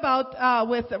story about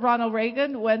with Ronald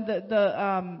Reagan when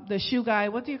the shoe guy,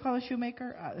 what do you call a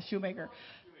shoemaker? A shoemaker.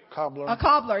 Cobbler. A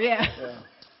cobbler, yeah. Yeah.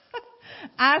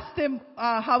 Asked him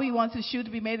how he wants his shoe to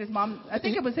be made. His mom, I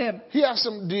think it was him. He asked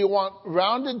him, do you want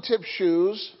rounded tip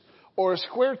shoes or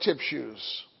square tip shoes?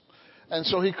 And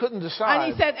so he couldn't decide.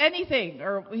 And he said anything,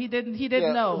 or he didn't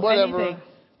know. Whatever. Anything.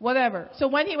 Whatever. So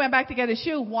when he went back to get his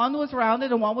shoe, one was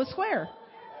rounded and one was square.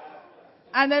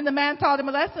 And then the man taught him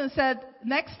a lesson and said,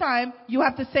 next time you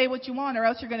have to say what you want or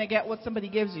else you're going to get what somebody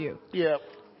gives you. Yeah.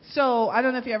 So I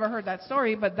don't know if you ever heard that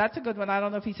story, but that's a good one. I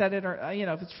don't know if he said it or,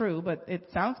 if it's true, but it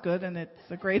sounds good and it's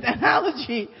a great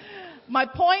analogy. My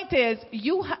point is,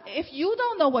 if you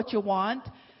don't know what you want,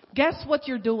 guess what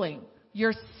you're doing?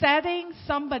 You're setting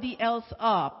somebody else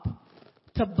up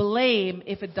to blame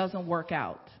if it doesn't work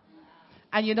out.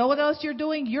 And you know what else you're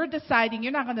doing? You're deciding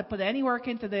you're not going to put any work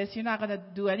into this. You're not going to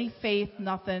do any faith,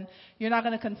 nothing. You're not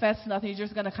going to confess nothing. You're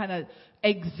just going to kind of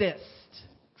exist.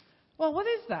 Well, what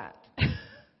is that?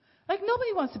 Like,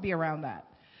 nobody wants to be around that.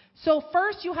 So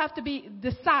first you have to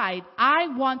decide, I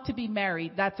want to be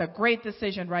married. That's a great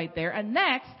decision right there. And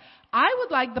next, I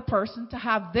would like the person to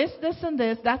have this, this, and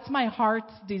this. That's my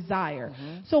heart's desire.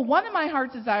 Mm-hmm. So one of my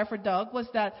heart's desire for Doug was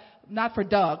that, not for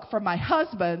Doug, for my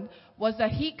husband, was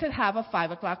that he could have a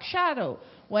 5 o'clock shadow.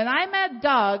 When I met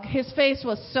Doug, his face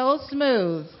was so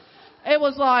smooth. It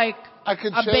was like I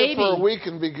could a shave baby. for a week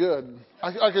and be good.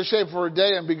 I could shave for a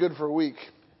day and be good for a week.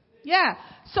 Yeah.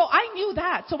 So I knew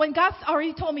that. So when God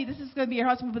already told me this is going to be your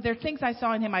husband, but there are things I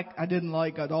saw in him I didn't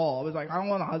like at all. I was like, I don't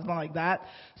want a husband like that.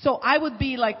 So I would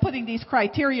be like putting these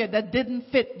criteria that didn't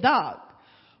fit Doug.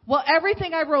 Well,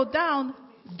 everything I wrote down,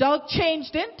 Doug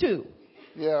changed into.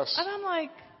 Yes. And I'm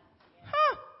like,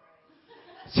 huh.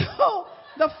 So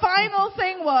the final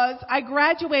thing was I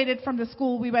graduated from the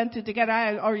school we went to together.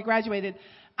 I had already graduated.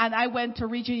 And I went to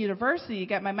Regent University to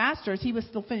get my master's. He was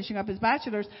still finishing up his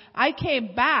bachelor's. I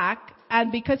came back,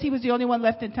 and because he was the only one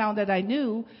left in town that I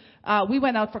knew, we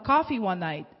went out for coffee one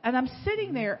night. And I'm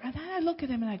sitting there, and then I look at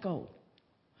him and I go,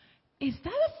 is that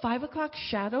a 5 o'clock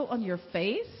shadow on your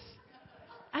face?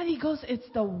 And he goes, it's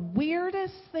the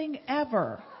weirdest thing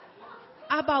ever.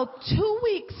 About 2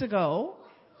 weeks ago,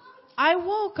 I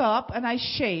woke up and I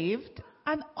shaved,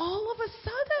 and all of a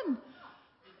sudden,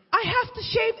 I have to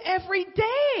shave every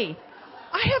day.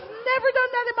 I have never done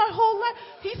that in my whole life.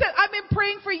 He said, I've been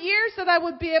praying for years that I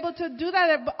would be able to do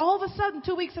that. But all of a sudden,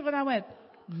 2 weeks ago, I went,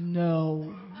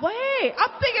 no way.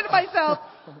 I'm thinking to myself,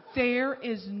 there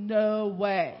is no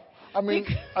way. I mean,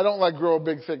 I don't like grow a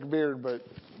big, thick beard, but...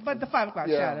 But the 5 o'clock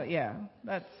shadow, yeah.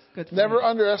 That's good for Never me.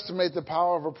 underestimate the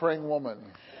power of a praying woman.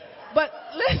 But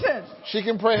listen. She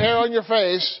can pray hair on your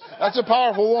face. That's a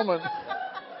powerful woman.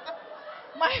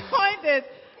 My point is,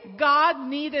 God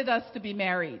needed us to be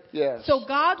married. Yes. So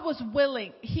God was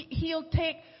willing. He'll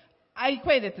take, I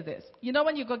equate it to this. You know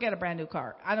when you go get a brand new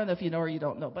car? I don't know if you know or you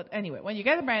don't know, but anyway, when you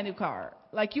get a brand new car,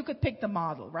 like you could pick the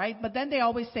model, right? But then they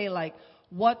always say like,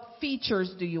 what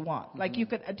features do you want? Mm-hmm. Like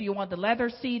do you want the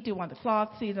leather seat? Do you want the cloth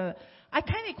seat? I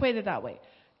kind of equate it that way.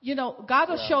 You know, God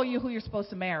will show you who you're supposed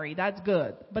to marry. That's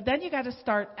good. But then you got to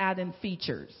start adding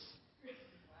features.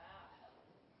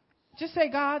 Just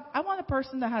say, God, I want a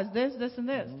person that has this, this, and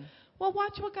this. Mm-hmm. Well,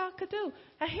 watch what God could do.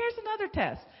 And here's another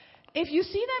test. If you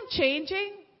see them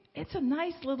changing, it's a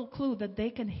nice little clue that they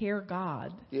can hear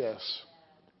God. Yes.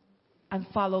 And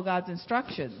follow God's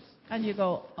instructions. And you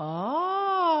go,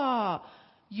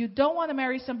 you don't want to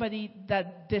marry somebody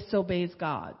that disobeys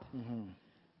God. Mm-hmm.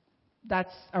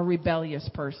 That's a rebellious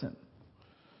person.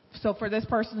 So for this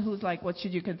person who's like, what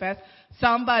should you confess?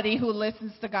 Somebody who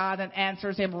listens to God and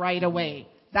answers him right away.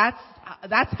 That's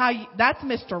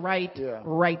Mr. Right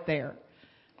right there.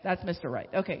 That's Mr. Right.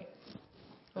 Okay.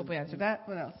 Hope we answered that.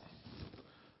 What else?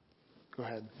 Go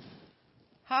ahead.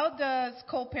 How does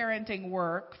co-parenting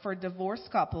work for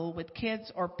divorced couple with kids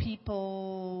or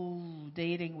people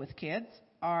dating with kids?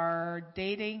 Are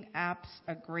dating apps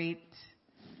a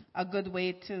good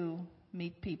way to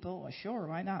meet people? Well, sure,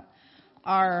 why not?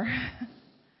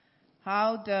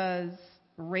 How does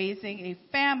raising a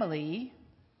family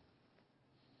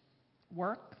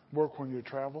work? Work when you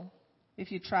travel?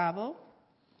 If you travel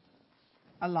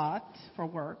a lot for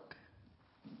work,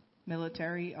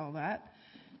 military, all that.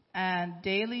 And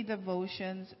daily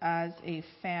devotions as a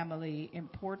family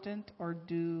important, or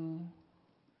do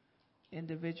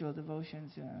individual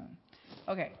devotions?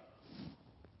 Okay.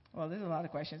 Well, there's a lot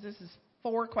of questions. This is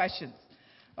 4 questions.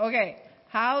 Okay.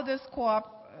 How does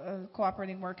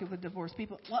cooperating work with divorced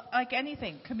people? Well, like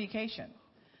anything, communication.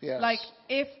 Yes. Like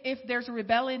if there's a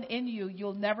rebellion in you,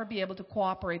 you'll never be able to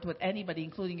cooperate with anybody,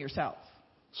 including yourself.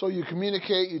 So you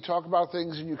communicate, you talk about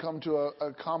things, and you come to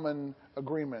a common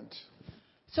agreement.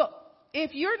 So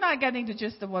if you're not getting the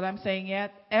gist of what I'm saying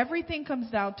yet, everything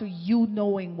comes down to you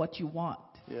knowing what you want.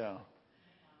 Yeah.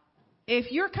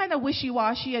 If you're kind of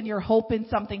wishy-washy and you're hoping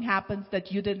something happens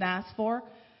that you didn't ask for,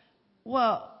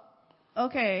 well,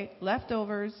 okay,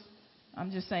 leftovers,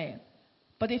 I'm just saying.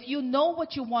 But if you know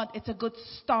what you want, it's a good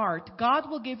start. God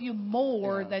will give you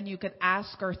more than you could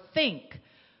ask or think.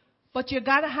 But you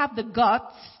got to have the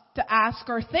guts to ask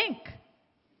or think.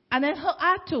 And then he'll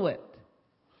add to it.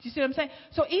 Do you see what I'm saying?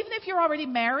 So even if you're already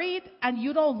married and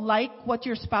you don't like what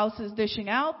your spouse is dishing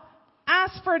out,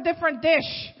 ask for a different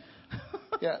dish.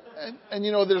 Yeah, and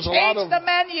you know, there's a Change lot of the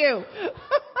menu.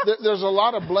 there's a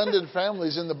lot of blended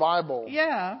families in the Bible.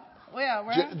 Yeah. Well, yeah,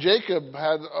 right? Jacob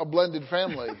had a blended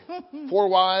family, 4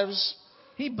 wives.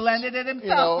 He blended it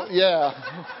himself. You know,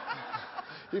 yeah.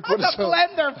 He put It's a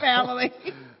blender family.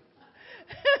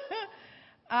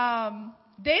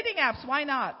 Dating apps, why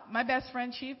not? My best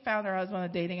friend, she found her husband on a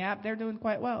dating app. They're doing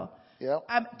quite well. Yep.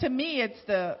 To me, it's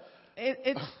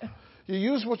you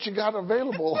use what you got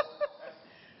available.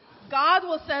 God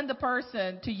will send a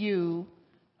person to you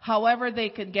however they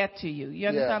can get to you. You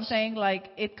understand what I'm saying? Like,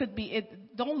 it could be,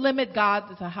 don't limit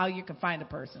God to how you can find a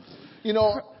person. You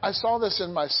know, I saw this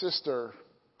in my sister,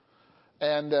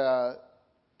 and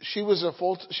she was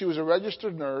a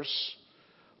registered nurse,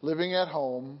 living at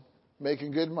home,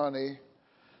 making good money,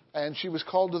 and she was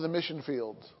called to the mission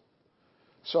field.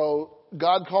 So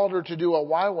God called her to do a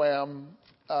YWAM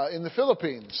in the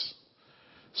Philippines.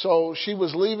 So she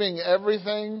was leaving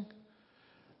everything,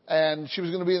 and she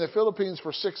was going to be in the Philippines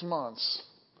for 6 months.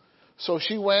 So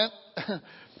she went.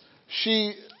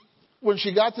 When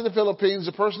she got to the Philippines,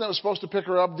 the person that was supposed to pick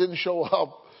her up didn't show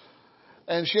up.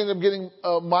 And she ended up getting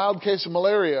a mild case of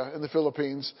malaria in the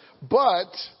Philippines.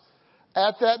 But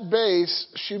at that base,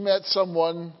 she met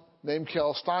someone named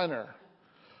Kel Steiner,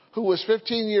 who was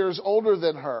 15 years older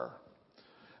than her.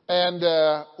 And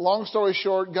long story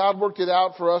short, God worked it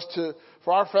out for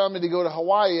our family to go to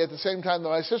Hawaii at the same time that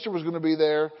my sister was going to be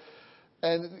there.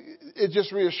 And it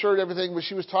just reassured everything. But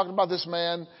she was talking about this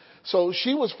man. So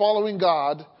she was following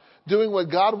God, doing what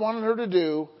God wanted her to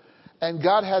do. And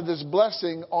God had this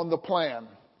blessing on the plan.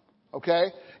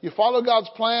 Okay? You follow God's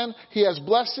plan, He has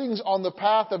blessings on the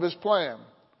path of His plan.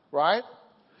 Right?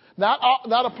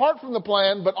 Not apart from the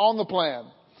plan, but on the plan.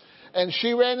 And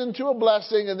she ran into a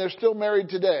blessing, and they're still married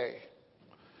today.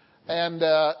 And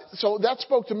so that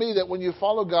spoke to me that when you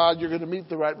follow God, you're going to meet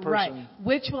the right person. Right.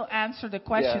 Which will answer the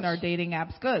question, Yes. are dating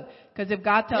apps good? Because if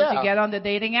God tells you get on the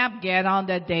dating app, get on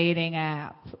the dating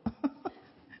app.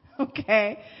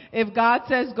 Okay? If God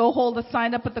says go hold a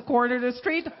sign up at the corner of the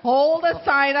street, hold a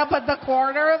sign up at the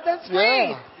corner of the street.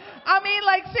 Yeah. I mean,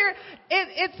 like,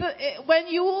 seriously, when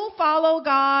you follow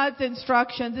God's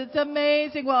instructions, it's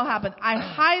amazing what will happen. I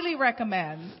highly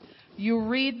recommend you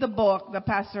read the book that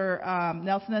Pastor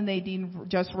Nelson and Nadine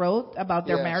just wrote about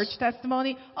their Yes. marriage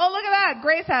testimony. Oh, look at that.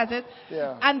 Grace has it.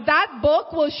 Yeah. And that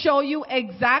book will show you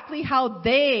exactly how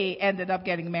they ended up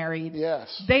getting married.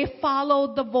 Yes. They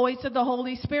followed the voice of the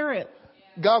Holy Spirit.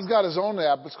 God's got His own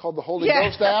app. It's called the Holy Yeah.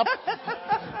 Ghost app.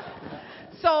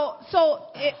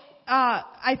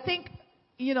 I think,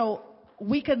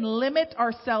 we can limit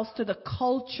ourselves to the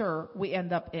culture we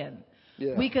end up in.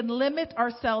 Yeah. We can limit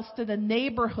ourselves to the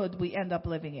neighborhood we end up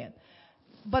living in.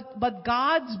 But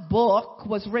God's book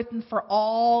was written for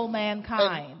all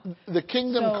mankind. And the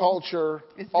kingdom So, culture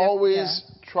it's different, always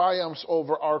triumphs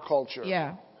over our culture.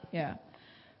 Yeah.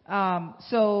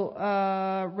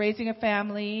 Raising a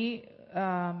family,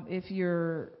 if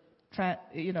you're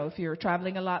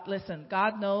traveling a lot, listen,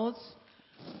 God knows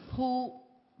who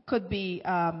could be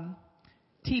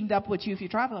teamed up with you if you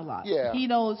travel a lot. Yeah. He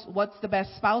knows what's the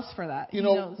best spouse for that. He You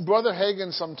know, knows. Brother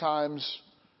Hagin sometimes,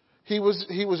 he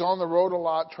was on the road a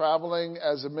lot traveling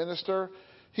as a minister.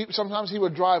 Sometimes he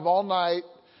would drive all night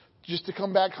just to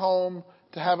come back home,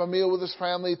 to have a meal with his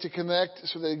family, to connect,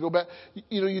 so they go back.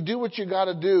 You do what you got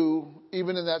to do,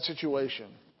 even in that situation.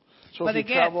 So But if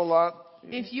you again, travel a lot,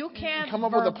 if you can't come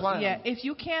up with a plan. if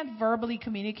you can't verbally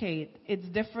communicate, it's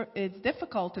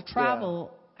difficult to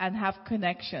travel and have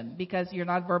connection because you're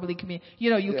not verbally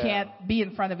you can't be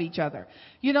in front of each other.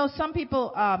 Some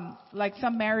people, like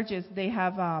some marriages, they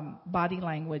have body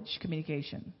language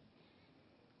communication.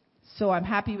 So I'm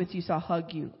happy with you, so I'll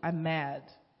hug you. I'm mad.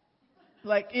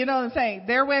 Like, you know what I'm saying?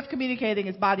 Their way of communicating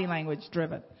is body language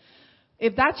driven.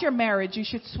 If that's your marriage, you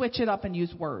should switch it up and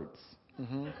use words.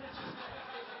 Mm-hmm.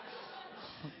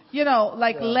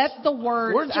 Yes. let the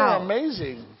words Words out. are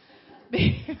amazing.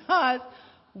 Because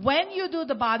when you do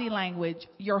the body language,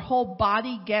 your whole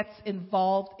body gets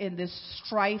involved in this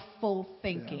strifeful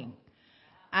thinking.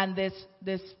 And this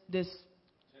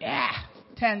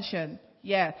tension.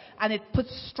 Yeah. And it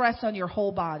puts stress on your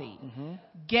whole body.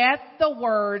 Get the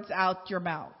words out your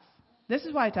mouth. This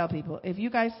is why I tell people, if you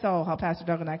guys saw how Pastor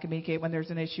Doug and I communicate when there's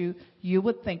an issue, you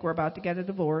would think we're about to get a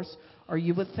divorce, or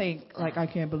you would think, like, I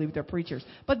can't believe they're preachers.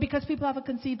 But because people have a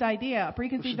conceived idea, a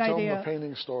preconceived We should idea. tell them the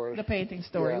painting story. The painting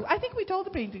story. Yeah. I think we told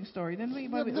the painting story, didn't we?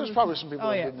 Yeah, there's probably some people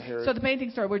that didn't hear it. So the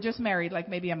painting story, we're just married like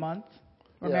maybe a month.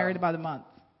 We're Yeah. married about a month.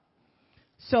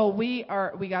 So we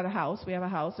got a house. We have a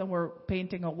house, and we're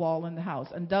painting a wall in the house.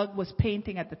 And Doug was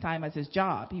painting at the time as his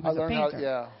job. He was a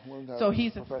painter. So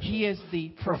he is the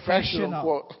professional.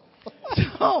 Quote.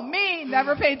 So me,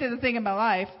 never painted a thing in my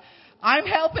life. I'm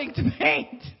helping to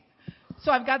paint.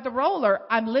 So I've got the roller.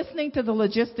 I'm listening to the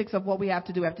logistics of what we have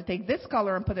to do. We have to take this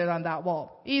color and put it on that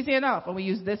wall. Easy enough. And we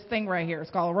use this thing right here. It's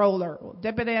called a roller. We'll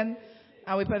dip it in,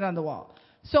 and we put it on the wall.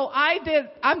 So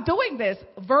I'm doing this.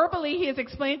 Verbally, he has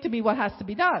explained to me what has to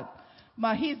be done.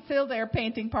 But he's still there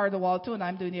painting part of the wall too, and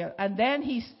I'm doing it. And then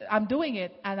I'm doing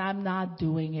it, and I'm not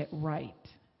doing it right.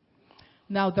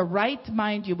 Now, the right,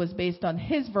 mind you, was based on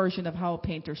his version of how a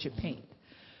painter should paint.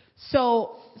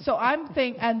 So I'm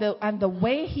thinking, and the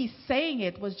way he's saying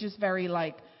it was just very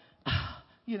like,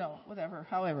 whatever,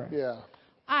 however. Yeah.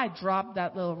 I dropped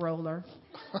that little roller.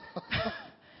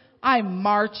 I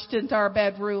marched into our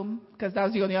bedroom because that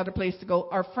was the only other place to go.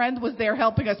 Our friend was there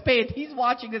helping us paint. He's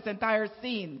watching this entire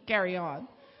scene carry on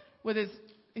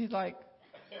he's like,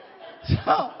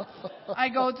 so I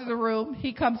go to the room.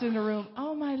 He comes in the room.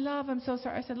 Oh, my love, I'm so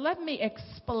sorry. I said, let me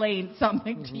explain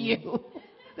something to you.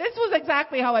 This was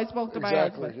exactly how I spoke to my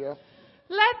husband. Yeah.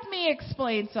 Let me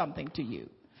explain something to you.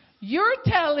 You're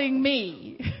telling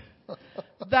me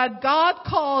that God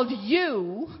called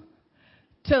you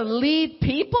to lead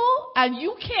people, and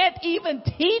you can't even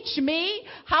teach me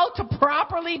how to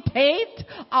properly paint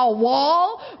a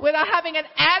wall without having an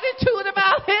attitude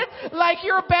about it, like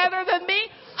you're better than me?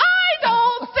 I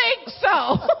don't think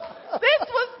so.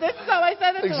 This is how I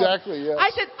said it to him. Exactly, yes.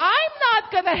 I said, I'm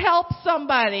not going to help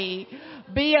somebody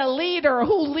be a leader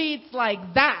who leads like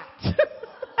that.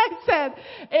 I said,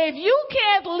 if you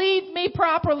can't lead me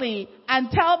properly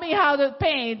and tell me how to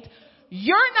paint,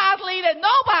 you're not leading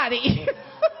nobody.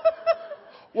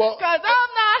 Well, because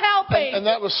I'm not helping. And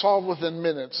that was solved within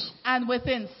minutes. And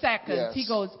within seconds, Yes. he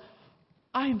goes,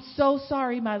 I'm so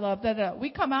sorry, my love.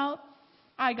 We come out.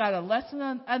 I got a lesson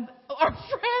on, and our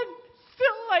friend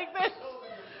still like this.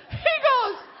 He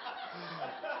goes,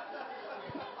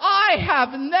 I have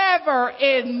never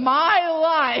in my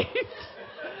life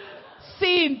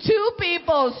seen two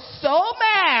people so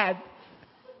mad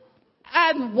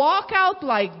and walk out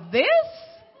like this.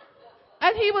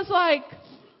 And he was like,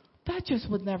 that just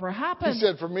would never happen. He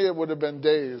said, for me, it would have been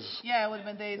days. Yeah, it would have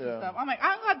been days and Yeah. stuff. I'm like,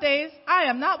 I don't got days. I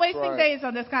am not wasting Right. days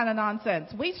on this kind of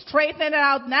nonsense. We straightening it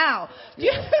out now. Do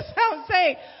you understand what I'm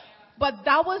saying? But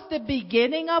that was the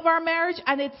beginning of our marriage,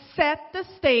 and it set the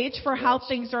stage for how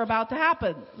things are about to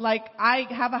happen. Like, I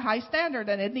have a high standard,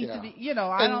 and it needs Yeah. to be,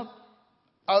 I And don't.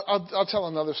 I'll tell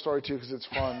another story, too, because it's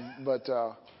fun. But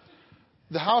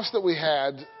the house that we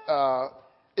had,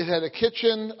 it had a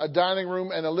kitchen, a dining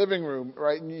room, and a living room,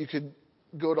 right? And you could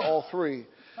go to all three.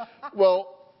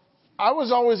 Well, I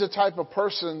was always the type of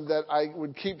person that I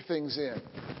would keep things in,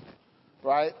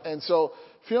 right? And so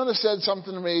Fiona said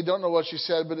something to me, don't know what she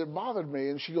said, but it bothered me.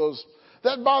 And she goes,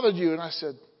 that bothered you? And I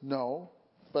said, no.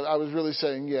 But I was really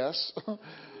saying yes.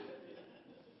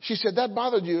 She said, that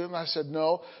bothered you? And I said,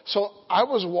 no. So I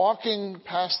was walking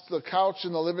past the couch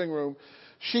in the living room.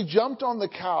 She jumped on the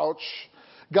couch,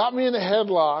 got me in a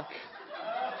headlock,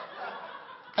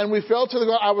 and we fell to the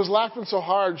ground. I was laughing so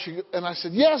hard. And I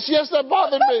said, yes, that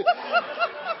bothered me.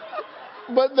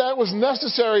 But that was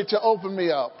necessary to open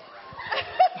me up.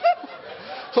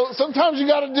 So sometimes you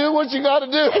got to do what you got to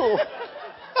do.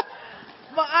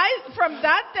 But from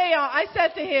that day on, I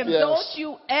said to him, Yes. don't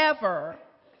you ever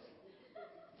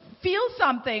feel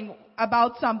something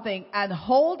about something and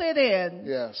hold it in.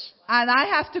 Yes. And I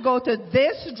have to go to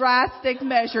this drastic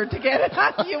measure to get it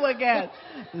out of you again.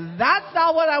 That's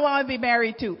not what I want to be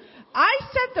married to. I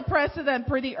set the precedent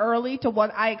pretty early to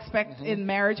what I expect in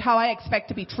marriage, how I expect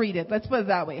to be treated. Let's put it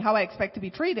that way, how I expect to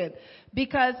be treated.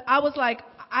 Because I was like,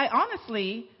 I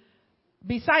honestly,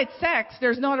 besides sex,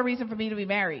 there's no other reason for me to be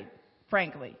married,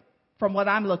 frankly, from what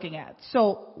I'm looking at.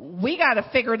 So we got to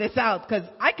figure this out because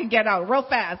I can get out real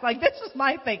fast. Like, this was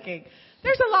my thinking.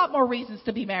 There's a lot more reasons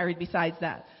to be married besides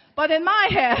that. But in my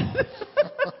head,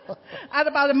 at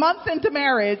about a month into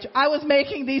marriage, I was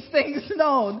making these things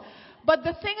known. But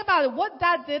the thing about it, what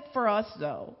that did for us,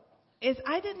 though, is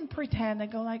I didn't pretend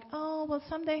and go like, oh, well,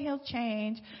 someday he'll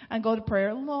change, and go to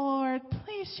prayer, Lord,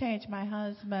 please change my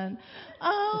husband.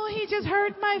 Oh, he just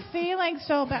hurt my feelings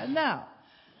so bad. No.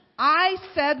 I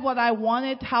said what I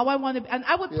wanted, how I wanted, and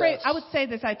I would pray. Yes. I would say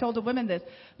this. I told the women this.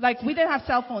 Like, we didn't have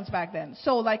cell phones back then.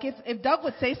 So, like, if Doug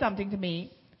would say something to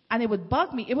me, and it would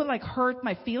bug me, it would, like, hurt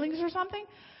my feelings or something,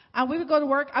 and we would go to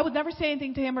work, I would never say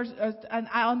anything to him, and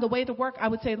on the way to work, I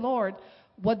would say, Lord,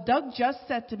 what Doug just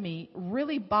said to me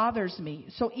really bothers me.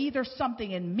 So either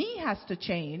something in me has to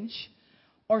change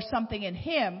or something in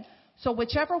him. So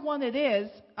whichever one it is,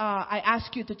 I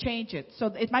ask you to change it. So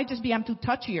it might just be I'm too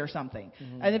touchy or something.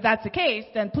 Mm-hmm. And if that's the case,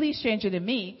 then please change it in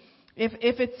me.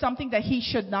 If it's something that he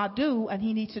should not do and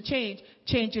he needs to change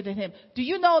it in him. Do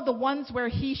you know the ones where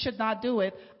he should not do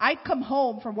it? I'd come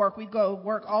home from work. We'd go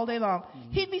work all day long.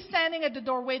 Mm-hmm. He'd be standing at the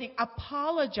door waiting,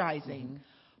 apologizing. Mm-hmm.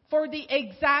 For the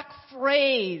exact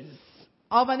phrase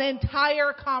of an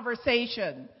entire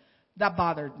conversation that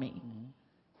bothered me. Mm-hmm.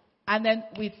 And then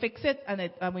we fix it and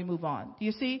we move on. Do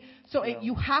you see? So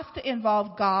you have to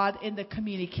involve God in the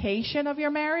communication of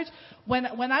your marriage. When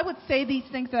I would say these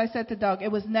things that I said to Doug, it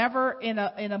was never in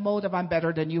a mode of I'm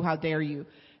better than you, how dare you.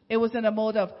 It was in a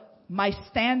mode of my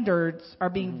standards are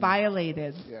being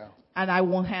violated, and I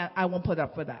won't put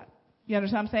up with that. You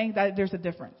understand what I'm saying? That there's a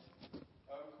difference.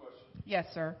 Yes,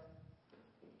 sir.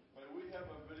 May we have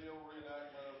a video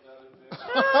reenactment of that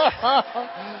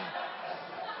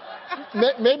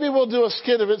event? Maybe we'll do a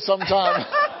skit of it sometime.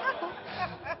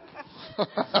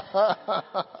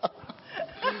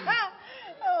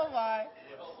 Oh, my.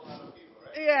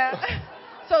 Yeah.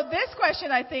 So this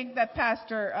question, I think that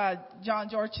Pastor John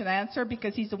George should answer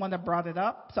because he's the one that brought it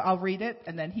up. So I'll read it,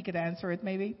 and then he could answer it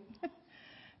maybe.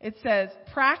 It says,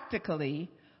 practically,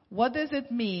 what does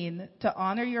it mean to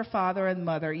honor your father and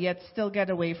mother, yet still get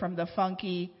away from the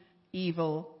funky,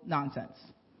 evil nonsense?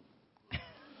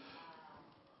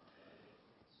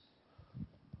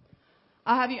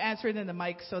 I'll have you answer it in the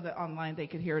mic so that online they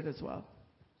could hear it as well.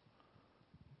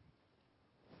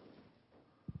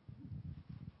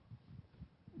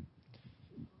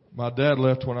 My dad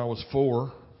left when I was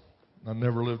 4. I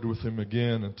never lived with him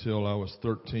again until I was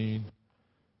 13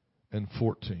 and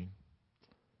 14.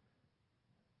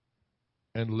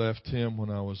 And left him when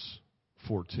I was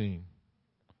 14.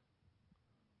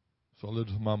 So I lived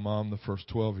with my mom the first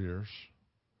 12 years.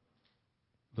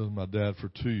 Lived with my dad for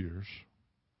 2 years.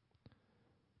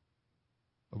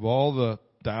 Of all the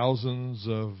thousands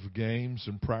of games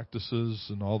and practices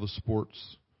and all the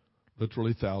sports,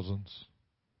 literally thousands,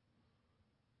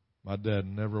 my dad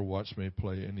never watched me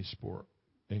play any sport,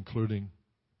 including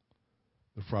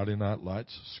the Friday Night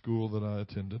Lights school that I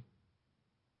attended.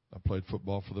 I played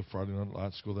football for the Friday Night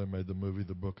Lights school they made the movie,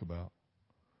 the book about.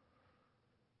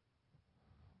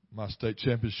 My state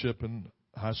championship in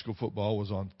high school football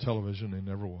was on television. They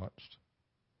never watched.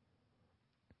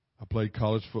 I played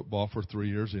college football for 3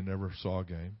 years. They never saw a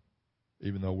game,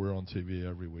 even though we're on TV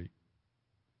every week.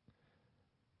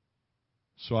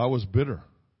 So I was bitter.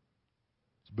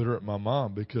 I was bitter at my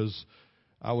mom because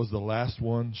I was the last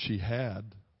one she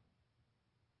had.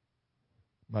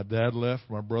 My dad left,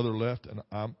 my brother left, and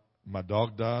my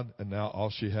dog died, and now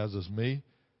all she has is me,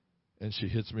 and she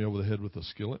hits me over the head with a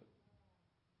skillet.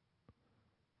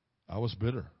 I was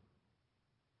bitter.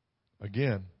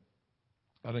 Again,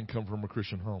 I didn't come from a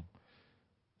Christian home,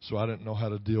 so I didn't know how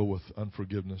to deal with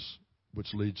unforgiveness,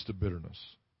 which leads to bitterness.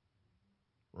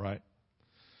 Right?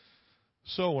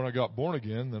 So when I got born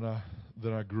again,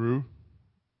 then I grew,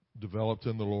 developed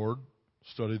in the Lord,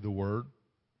 studied the Word.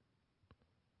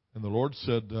 And the Lord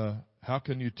said, how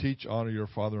can you teach honor your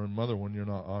father and mother when you're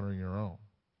not honoring your own?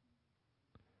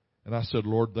 And I said,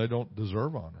 Lord, they don't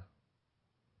deserve honor.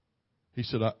 He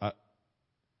said,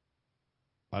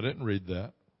 I didn't read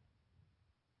that.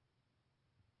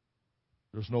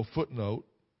 There's no footnote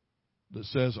that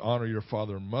says honor your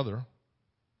father and mother.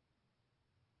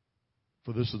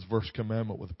 For this is the first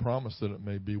commandment with a promise that it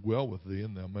may be well with thee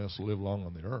and thou mayest live long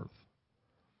on the earth.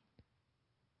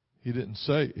 He didn't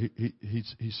say,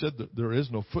 he said that there is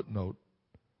no footnote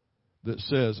that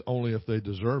says only if they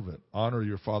deserve it. Honor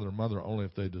your father and mother only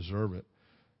if they deserve it.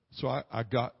 So I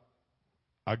got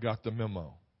the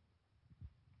memo.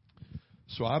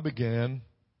 So I began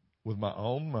with my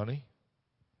own money,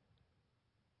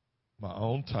 my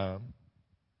own time.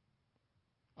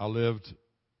 I lived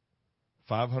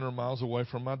 500 miles away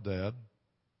from my dad,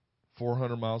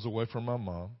 400 miles away from my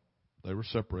mom. They were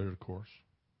separated, of course.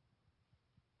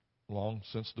 Long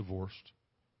since divorced,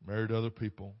 married other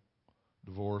people,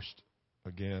 divorced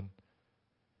again.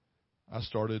 I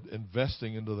started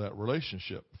investing into that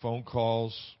relationship. Phone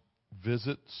calls,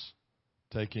 visits,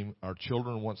 taking our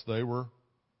children once they were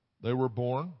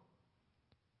born.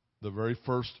 The very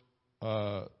first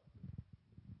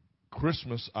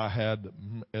Christmas I had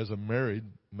as a married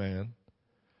man,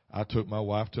 I took my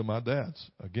wife to my dad's,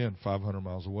 again, 500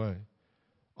 miles away,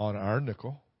 on our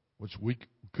nickel, which we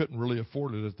couldn't really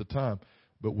afford it at the time,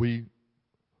 but we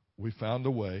found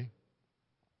a way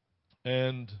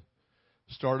and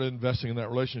started investing in that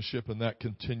relationship, and that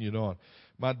continued on.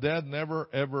 My dad never,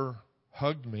 ever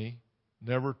hugged me,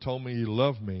 never told me he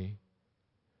loved me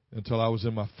until I was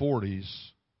in my 40s,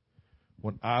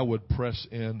 when I would press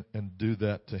in and do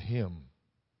that to him.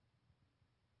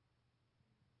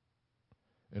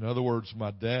 In other words,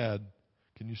 my dad,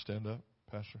 can you stand up,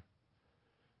 Pastor?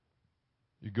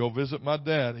 You go visit my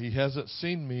dad. He hasn't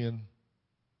seen me in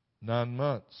 9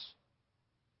 months,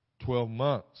 12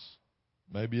 months,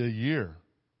 maybe a year.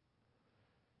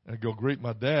 And I'd go greet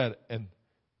my dad, and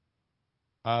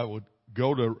I would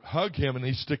go to hug him, and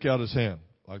he'd stick out his hand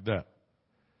like that.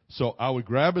 So I would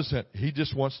grab his hand. He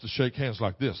just wants to shake hands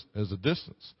like this, as a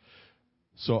distance.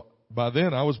 So by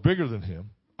then, I was bigger than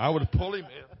him. I would pull him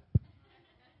in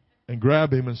and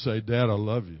grab him and say, Dad, I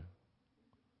love you.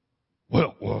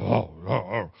 Well,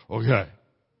 okay.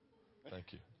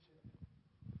 Thank you.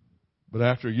 But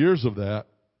after years of that,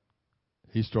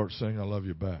 he starts saying, I love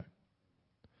you back.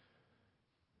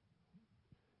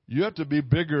 You have to be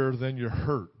bigger than your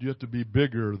hurt. You have to be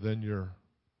bigger than your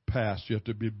past. You have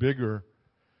to be bigger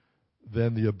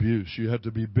than the abuse. You have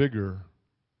to be bigger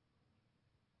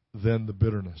than the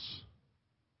bitterness.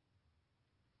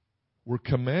 We're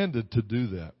commanded to do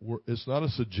that. It's not a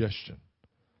suggestion.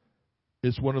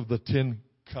 It's one of the 10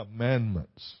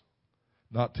 commandments,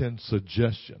 not 10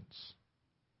 suggestions.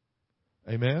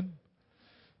 Amen?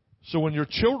 So when your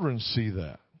children see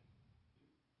that,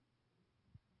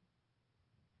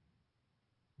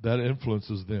 that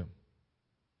influences them.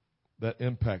 That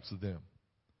impacts them.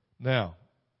 Now,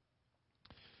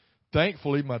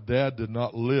 thankfully, my dad did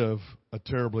not live a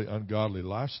terribly ungodly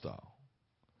lifestyle.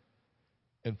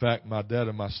 In fact, my dad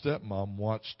and my stepmom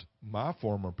watched my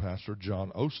former pastor,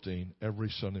 John Osteen, every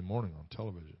Sunday morning on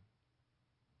television.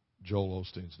 Joel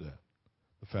Osteen's dad,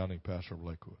 the founding pastor of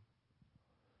Lakewood.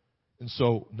 And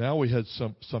so now we had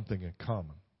something in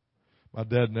common. My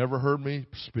dad never heard me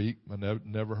speak. I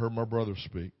never heard my brother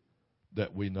speak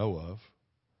that we know of.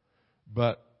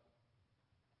 But,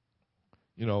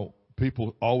 you know,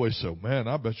 people always say, man,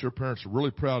 I bet your parents are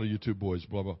really proud of you two boys,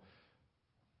 blah, blah.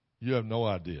 You have no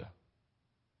idea.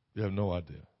 You have no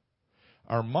idea.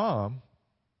 Our mom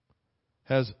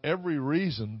has every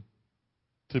reason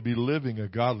to be living a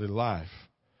godly life.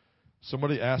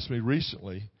 Somebody asked me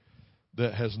recently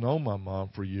that has known my mom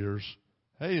for years,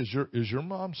 hey, is your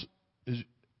mom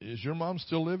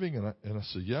still living? And I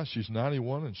said, yeah, she's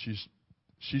 91 and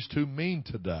she's too mean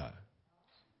to die.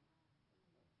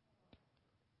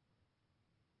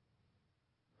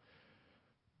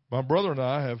 My brother and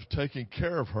I have taken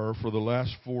care of her for the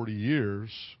last 40 years,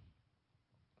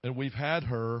 and we've had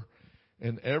her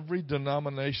in every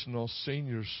denominational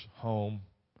seniors home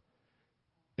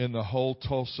in the whole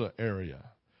Tulsa area.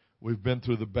 We've been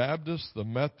through the Baptist, the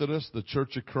Methodist, the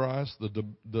Church of Christ,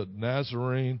 the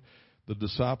Nazarene, the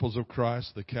Disciples of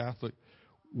Christ, the Catholic.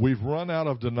 We've run out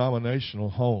of denominational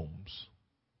homes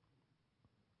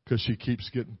because she keeps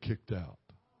getting kicked out.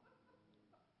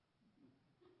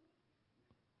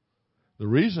 The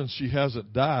reason she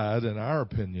hasn't died, in our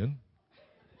opinion,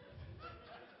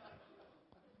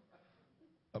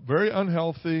 very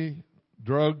unhealthy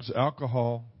drugs,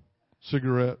 alcohol,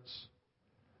 cigarettes,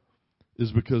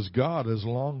 is because God is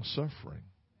long-suffering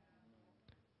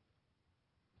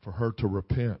for her to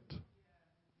repent.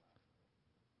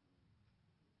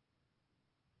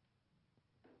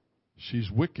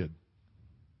 She's wicked.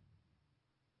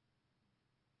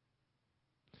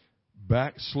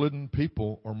 Backslidden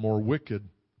people are more wicked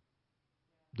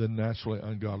than naturally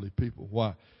ungodly people.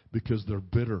 Why? Because they're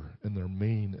bitter and they're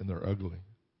mean and they're ugly.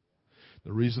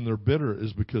 The reason they're bitter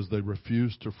is because they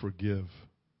refuse to forgive.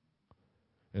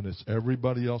 And it's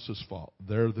everybody else's fault.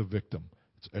 They're the victim.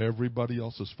 It's everybody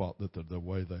else's fault that they're the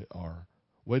way they are.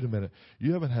 Wait a minute.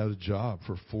 You haven't had a job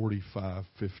for 45,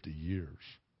 50 years.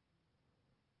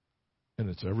 And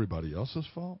it's everybody else's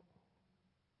fault?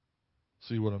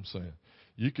 See what I'm saying?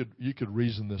 You could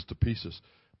reason this to pieces,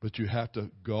 but you have to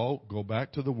go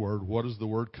back to the Word. What does the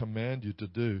Word command you to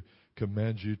do?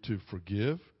 Commands you to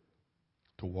forgive,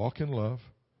 to walk in love.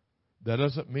 That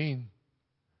doesn't mean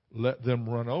let them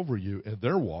run over you in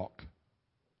their walk.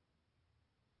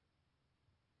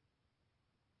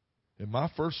 In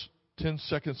my first 10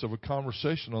 seconds of a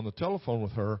conversation on the telephone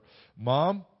with her,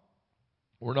 Mom,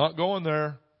 we're not going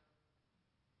there.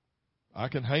 I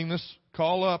can hang this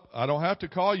call up. I don't have to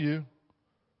call you.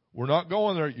 We're not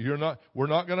going there. We're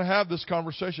not going to have this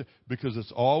conversation, because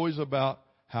it's always about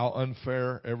how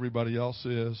unfair everybody else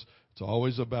is. It's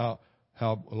always about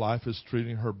how life is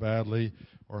treating her badly,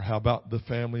 or how about the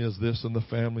family is this and the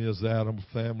family is that and the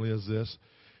family is this.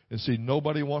 And see,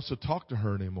 nobody wants to talk to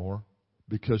her anymore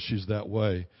because she's that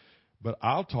way. But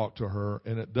I'll talk to her,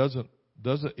 and it doesn't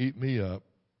eat me up.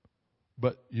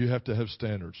 But you have to have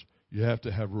standards. You have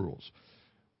to have rules.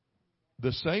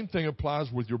 The same thing applies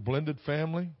with your blended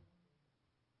family.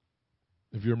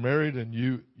 If you're married and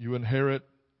you inherit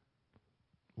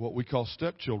what we call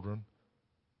stepchildren,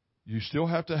 you still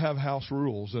have to have house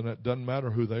rules, and it doesn't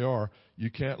matter who they are. You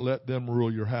can't let them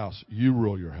rule your house. You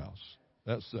rule your house.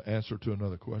 That's the answer to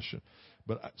another question.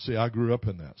 But see, I grew up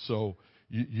in that. So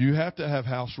you have to have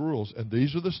house rules, and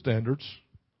these are the standards,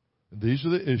 and these are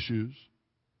the issues.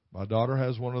 My daughter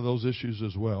has one of those issues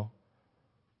as well.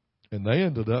 And they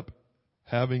ended up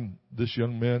having this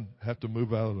young man have to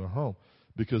move out of their home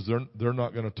because they're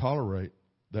not going to tolerate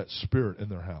that spirit in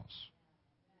their house.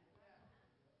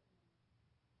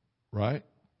 Right?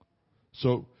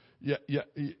 So,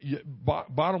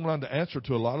 bottom line, to answer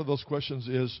to a lot of those questions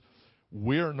is,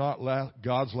 we're not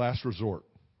God's last resort.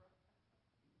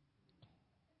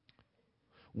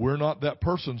 We're not that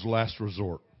person's last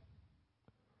resort.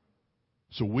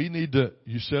 So we need to,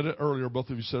 you said it earlier, both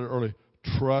of you said it earlier,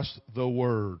 trust the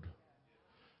Word.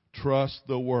 Trust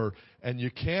the Word. And you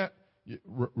can't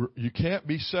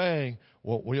be saying,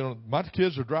 well, my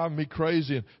kids are driving me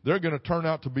crazy and they're going to turn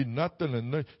out to be nothing.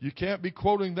 And you can't be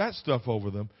quoting that stuff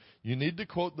over them. You need to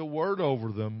quote the Word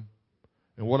over them.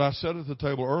 And what I said at the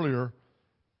table earlier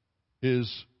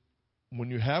is, when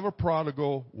you have a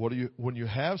prodigal, when you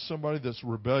have somebody that's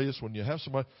rebellious, when you have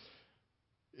somebody,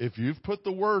 if you've put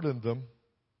the Word in them,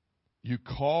 you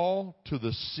call to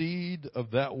the seed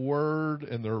of that Word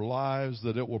in their lives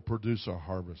that it will produce a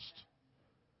harvest.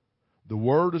 The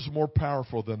Word is more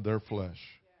powerful than their flesh.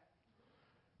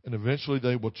 And eventually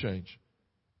they will change.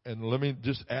 And let me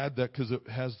just add that, because it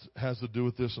has to do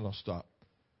with this, and I'll stop.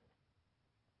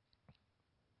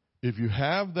 If you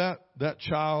have that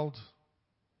child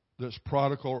that's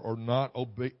prodigal or not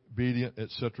obedient,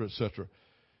 etc.,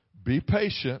 be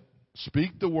patient,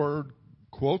 speak the Word,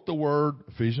 quote the Word.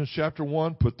 Ephesians chapter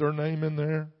 1, put their name in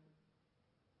there.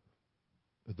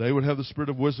 That they would have the spirit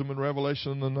of wisdom and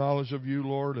revelation and the knowledge of you,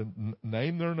 Lord, and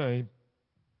name their name.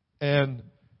 And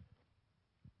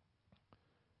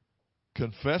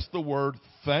confess the Word.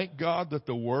 Thank God that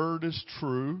the Word is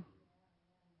true.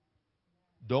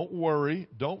 Don't worry.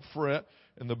 Don't fret.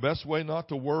 And the best way not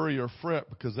to worry or fret,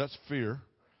 because that's fear,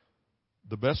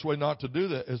 the best way not to do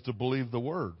that is to believe the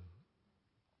Word.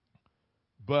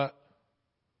 But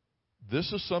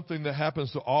this is something that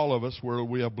happens to all of us, whether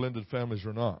we have blended families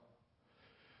or not.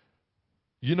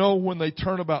 You know, when they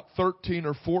turn about 13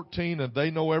 or 14 and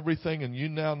they know everything and you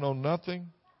now know nothing?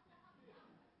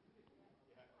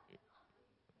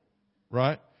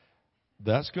 Right?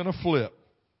 That's going to flip.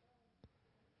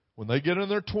 When they get in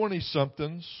their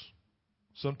 20-somethings,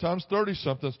 sometimes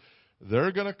 30-somethings,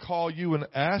 they're going to call you and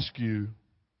ask you,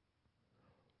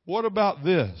 what about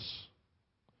this?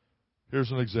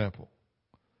 Here's an example.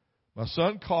 My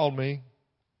son called me.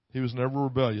 He was never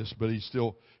rebellious, but he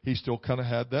still kind of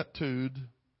had that tude.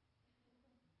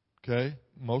 Okay?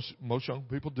 Most young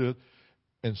people did.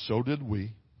 And so did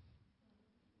we.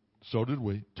 So did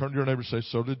we. Turn to your neighbor and say,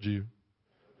 so did you.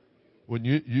 When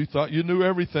you thought you knew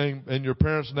everything and your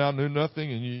parents now knew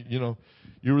nothing, and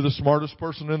you were the smartest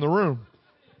person in the room.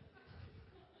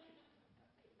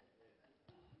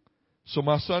 So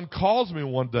my son calls me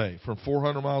one day from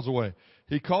 400 miles away.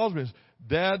 He calls me and says,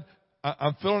 Dad,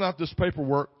 I'm filling out this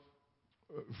paperwork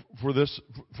for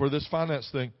this finance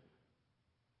thing.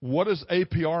 What does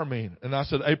APR mean? And I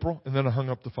said, April, and then I hung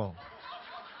up the phone.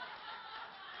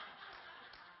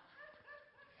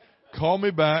 Call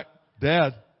me back.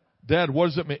 Dad, what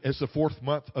does it mean? It's the 4th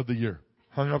month of the year.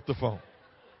 Hung up the phone.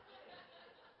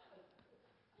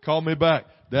 Call me back.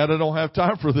 Dad, I don't have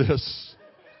time for this.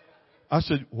 I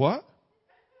said, what?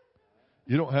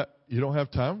 You don't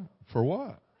have time for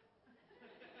what?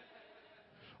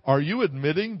 Are you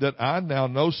admitting that I now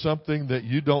know something that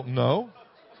you don't know?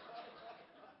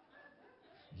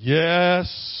 Yes.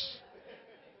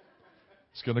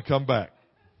 It's going to come back.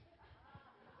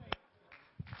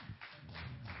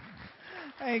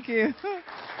 Thank you.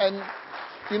 And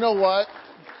you know what?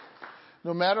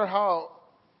 No matter how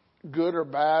good or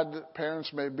bad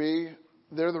parents may be,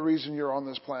 they're the reason you're on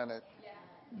this planet.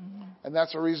 And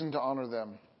that's a reason to honor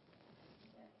them.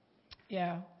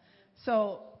 Yeah.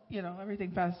 So,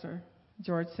 everything Pastor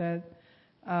George said,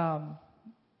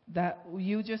 that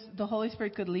the Holy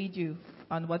Spirit could lead you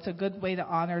on what's a good way to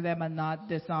honor them and not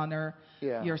dishonor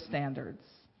your standards.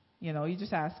 You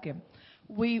just ask him.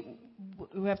 We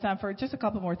have time for just a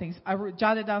couple more things. I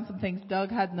jotted down some things. Doug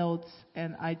had notes,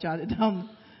 and I jotted down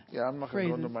Yeah, I'm not going to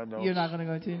go into my notes. You're not going to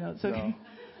go into your notes. Okay. No.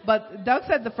 But Doug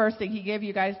said the first thing, he gave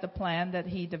you guys the plan that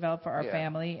he developed for our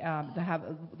family. To have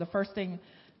the first thing,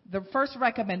 the first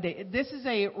recommendation. This is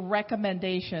a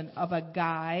recommendation of a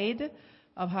guide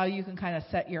of how you can kind of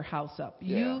set your house up.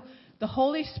 Yeah. The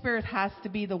Holy Spirit has to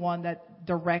be the one that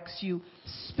directs you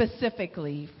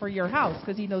specifically for your house,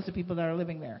 because he knows the people that are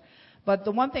living there. But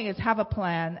the one thing is have a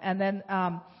plan. And then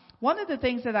one of the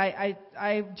things that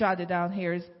I jotted down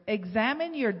here is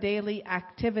examine your daily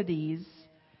activities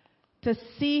to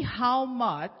see how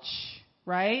much,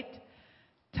 right,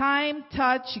 time,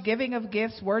 touch, giving of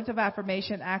gifts, words of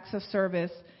affirmation, acts of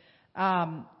service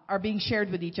are being shared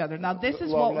with each other. Now, this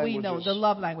is what we know, the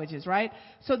love languages, right?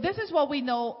 So this is what we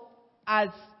know as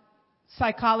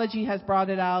psychology has brought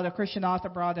it out, a Christian author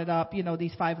brought it up,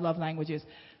 these 5 love languages.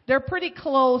 They're pretty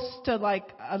close to like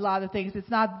a lot of things. It's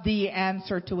not the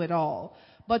answer to it all.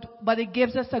 But it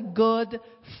gives us a good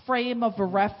frame of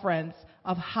reference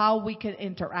of how we can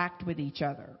interact with each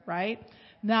other, right?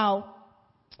 Now,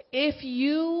 if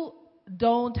you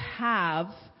don't have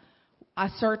a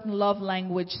certain love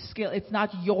language skill, it's not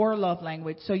your love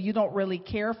language, so you don't really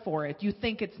care for it. You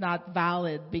think it's not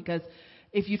valid because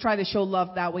if you try to show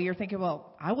love that way, you're thinking,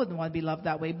 well, I wouldn't want to be loved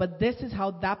that way, but this is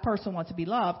how that person wants to be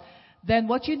loved. Then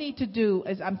what you need to do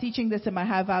is, I'm teaching this in my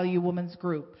High Value Women's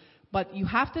group, but you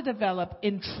have to develop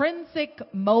intrinsic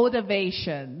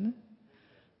motivation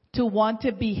to want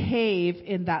to behave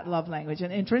in that love language.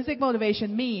 And intrinsic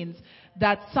motivation means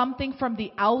that something from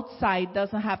the outside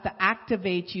doesn't have to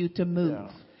activate you to move. Yeah.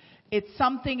 It's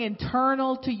something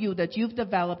internal to you that you've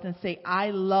developed and say,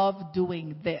 I love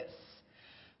doing this.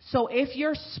 So if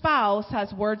your spouse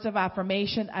has words of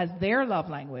affirmation as their love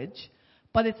language,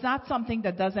 but it's not something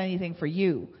that does anything for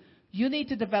you, you need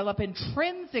to develop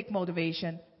intrinsic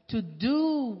motivation to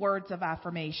do words of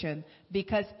affirmation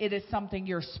because it is something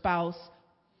your spouse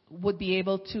would be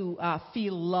able to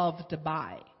feel loved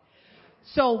by.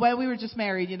 So when we were just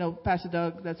married, Pastor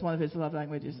Doug, that's one of his love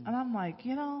languages. And I'm like,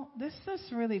 this just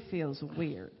really feels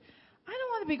weird. I don't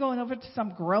want to be going over to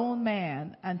some grown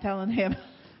man and telling him,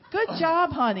 good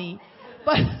job, honey.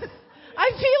 But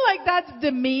I feel like that's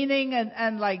demeaning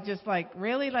and like, just like,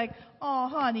 really like, oh,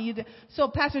 honey. You did. So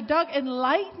Pastor Doug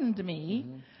enlightened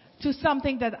me to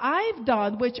something that I've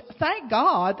done, which thank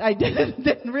God I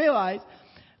didn't realize.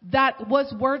 That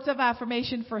was words of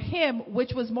affirmation for him,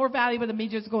 which was more valuable than me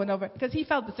just going over, because he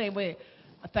felt the same way.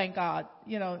 Thank God,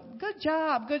 good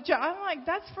job, good job. I'm like,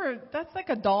 that's like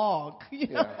a dog,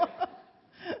 know.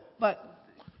 But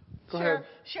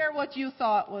share what you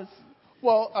thought was.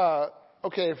 Well,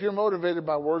 okay, if you're motivated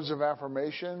by words of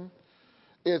affirmation,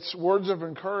 it's words of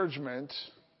encouragement.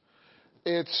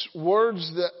 It's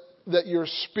words that you're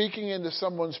speaking into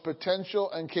someone's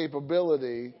potential and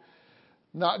capability,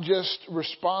 not just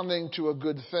responding to a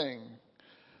good thing.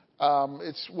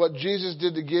 It's what Jesus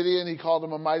did to Gideon. He called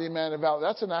him a mighty man of valor.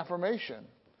 That's an affirmation.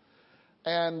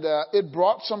 And it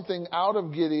brought something out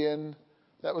of Gideon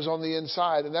that was on the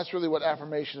inside. And that's really what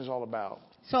affirmation is all about.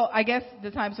 So I guess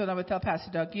the times when I would tell Pastor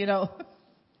Doug,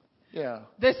 yeah,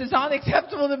 this is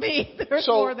unacceptable to me. There's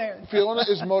more there. Fiona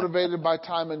is motivated by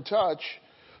time and touch.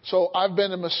 So I've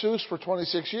been a masseuse for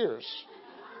 26 years.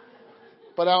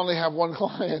 But I only have one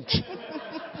client.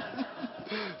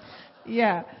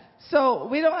 Yeah. So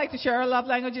we don't like to share our love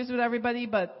languages with everybody,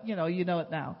 but you know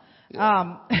it now.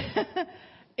 Yeah.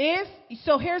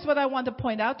 So here's what I want to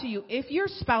point out to you. If your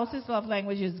spouse's love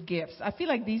language is gifts, I feel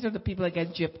like these are the people that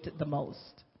get gypped the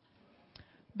most.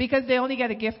 Because they only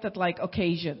get a gift at like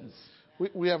occasions.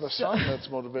 We have a son that's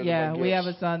motivated by gifts. Yeah, we have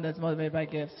a son that's motivated by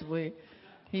gifts.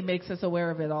 He makes us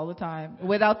aware of it all the time.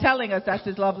 Without telling us that's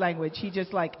his love language. He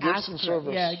just like asks. Gifts and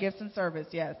service. Yeah, gifts and service,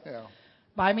 yes. Yeah.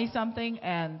 Buy me something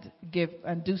and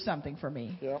do something for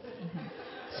me. Yeah. Mm-hmm.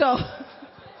 So,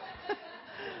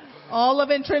 all of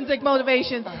intrinsic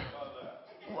motivation.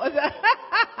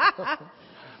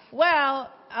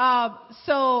 Well,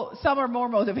 so some are more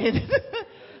motivated.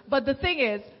 But the thing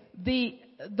is,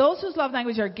 those whose love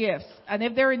language are gifts, and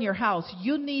if they're in your house,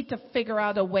 you need to figure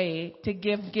out a way to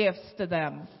give gifts to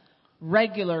them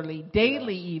regularly,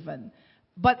 daily even.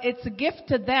 But it's a gift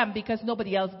to them because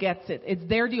nobody else gets it.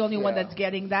 They're the only one that's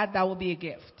getting that. That will be a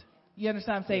gift. You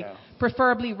understand what I'm saying? Yeah.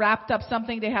 Preferably wrapped up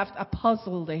something a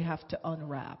puzzle they have to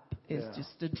unwrap is Yeah.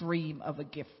 just the dream of a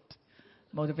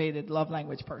gift-motivated love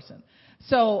language person.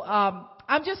 So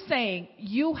I'm just saying,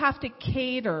 you have to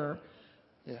cater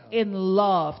Yeah. in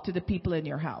love to the people in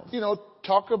your house. You know,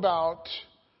 talk about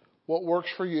what works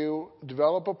for you,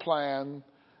 develop a plan,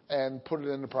 and put it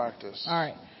into practice. All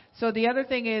right. So the other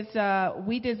thing is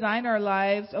we design our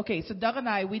lives. Okay, so Doug and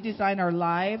I, we design our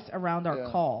lives around our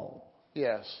Yeah. call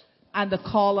Yes. and the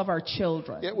call of our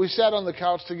children. Yeah, we sat on the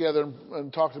couch together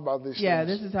and talked about these Yeah,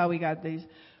 things. this is how we got these.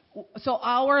 So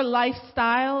our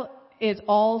lifestyle is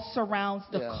all surrounds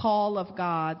the Yeah. call of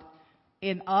God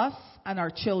in us and our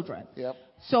children. Yep.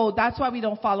 So that's why we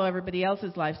don't follow everybody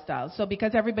else's lifestyle. So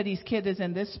because everybody's kid is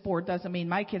in this sport doesn't mean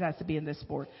my kid has to be in this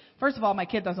sport. First of all, my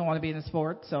kid doesn't want to be in a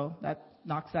sport, so that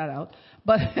knocks that out.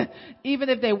 But even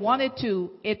if they wanted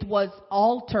to, it was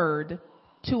altered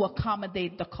to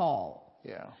accommodate the call.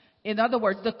 Yeah. In other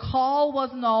words, the call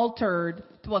wasn't altered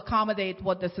to accommodate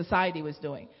what the society was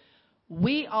doing.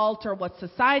 We alter what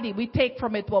society, we take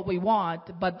from it what we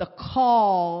want, but the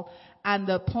call and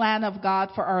the plan of God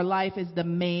for our life is the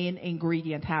main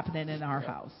ingredient happening in our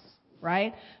house,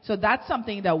 right? So that's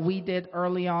something that we did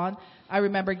early on. I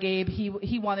remember Gabe,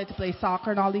 he wanted to play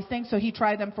soccer and all these things, so he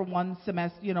tried them for one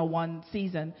semester, one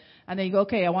season. And then you go,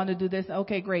 okay, I want to do this.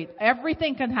 Okay, great.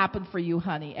 Everything can happen for you,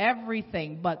 honey.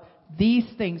 Everything. But these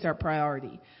things are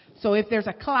priority. So if there's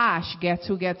a clash, guess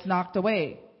who gets knocked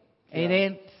away? It Yeah.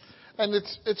 ain't. And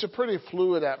it's a pretty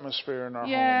fluid atmosphere in our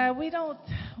Yeah, home.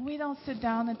 we don't sit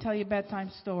down and tell you bedtime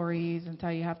stories and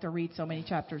tell you have to read so many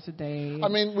chapters a day. I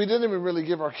mean, we didn't even really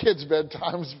give our kids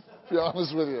bedtimes, to be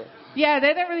honest with you. Yeah, they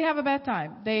didn't really have a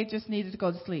bedtime. They just needed to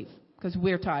go to sleep because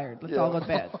we're tired. Let's all go to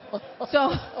bed.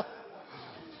 So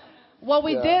what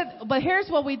we did, but here's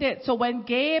what we did. So when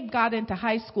Gabe got into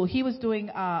high school, he was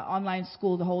doing online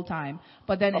school the whole time.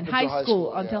 But then in Until high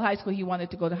school, yeah. high school, he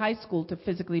wanted to go to high school to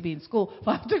physically be in school.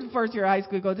 Well, after the first year of high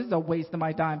school, he goes, this is a waste of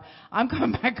my time. I'm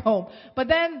coming back home. But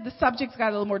then the subjects got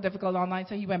a little more difficult online,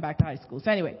 so he went back to high school. So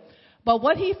anyway, but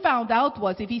what he found out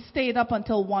was if he stayed up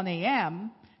until 1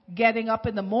 a.m., getting up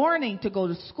in the morning to go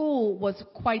to school was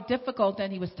quite difficult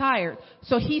and he was tired.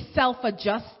 So he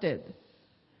self-adjusted.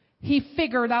 He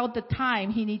figured out the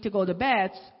time he need to go to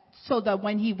bed so that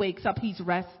when he wakes up, he's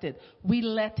rested. We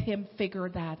let him figure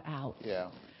that out. Yeah.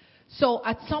 So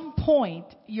at some point,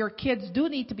 your kids do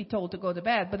need to be told to go to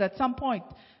bed, but at some point,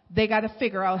 they got to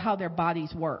figure out how their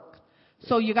bodies work.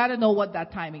 So you got to know what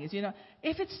that timing is.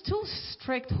 If it's too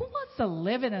strict, who wants to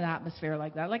live in an atmosphere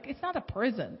like that? Like, it's not a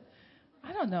prison.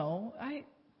 I don't know.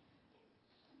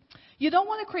 You don't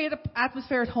want to create an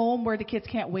atmosphere at home where the kids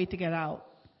can't wait to get out.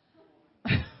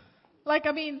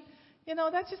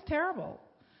 That's just terrible.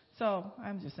 So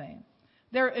I'm just saying.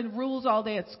 They're in rules all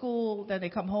day at school. Then they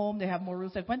come home. They have more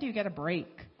rules. Like, when do you get a break?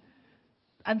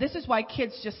 And this is why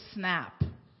kids just snap,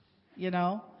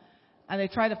 And they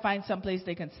try to find some place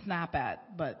they can snap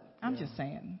at. But I'm just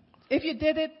saying. If you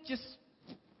did it, just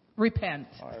repent.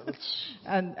 All right, let's...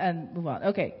 and move on.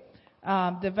 Okay.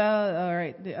 All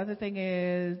right. The other thing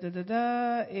is,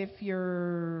 if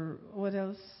you're, what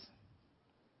else?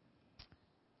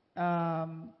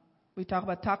 We talk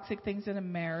about toxic things in a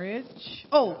marriage.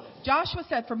 Oh, Joshua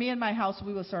said, for me and my house,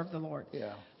 we will serve the Lord.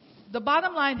 Yeah. The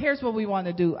bottom line, here's what we want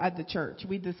to do at the church.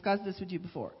 We discussed this with you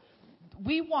before.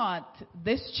 We want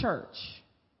this church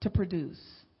to produce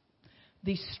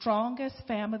the strongest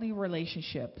family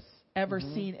relationships ever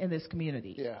seen in this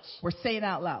community. Yes. We're saying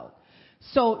out loud.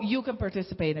 So you can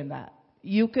participate in that.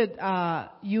 You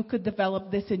could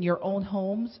develop this in your own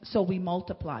homes, so we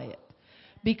multiply it.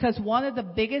 Because one of the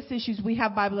biggest issues, we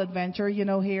have Bible Adventure,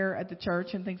 here at the church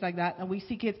and things like that, and we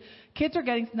see kids are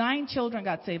getting, 9 children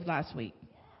got saved last week,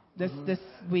 this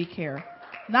week here.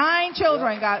 9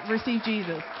 children received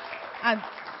Jesus. And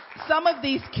some of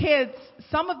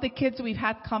the kids we've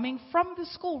had coming from the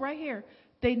school right here,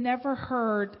 they never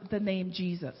heard the name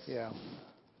Jesus. Yeah.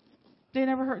 They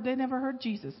never heard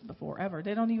Jesus before, ever.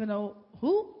 They don't even know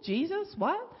who? Jesus?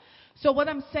 What? So what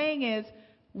I'm saying is,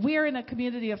 we're in a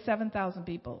community of 7,000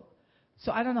 people.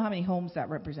 So I don't know how many homes that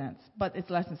represents, but it's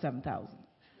less than 7,000.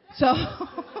 So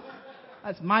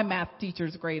that's my math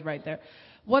teacher's grade right there.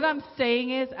 What I'm saying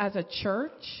is, as a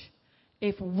church,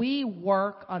 if we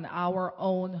work on our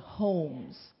own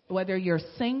homes, whether you're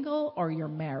single or you're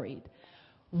married,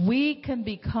 we can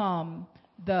become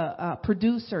the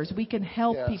producers. We can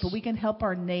help people. We can help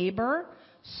our neighbor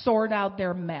sort out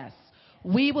their mess.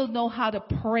 We will know how to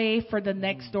pray for the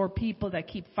next door people that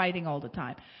keep fighting all the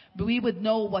time. We would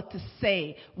know what to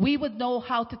say. We would know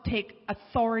how to take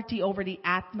authority over the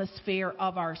atmosphere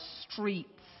of our streets.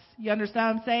 You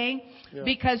understand what I'm saying? Yeah.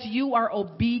 Because you are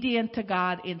obedient to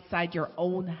God inside your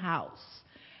own house.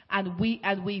 And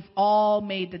we've all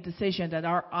made the decision that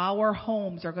our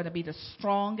homes are going to be the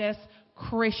strongest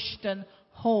Christian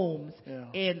homes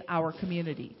in our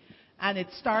community. And it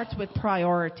starts with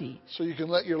priority. So you can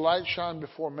let your light shine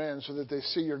before men so that they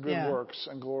see your good works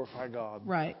and glorify God.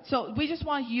 Right. So we just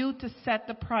want you to set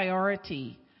the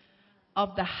priority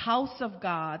of the house of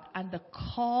God and the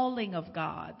calling of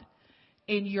God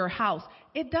in your house.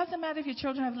 It doesn't matter if your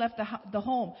children have left the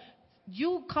home.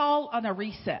 You call on a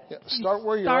reset. Yeah, start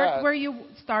where you're at.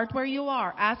 Start where you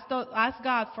are. Ask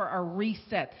God for a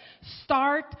reset.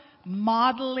 Start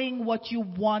modeling what you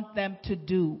want them to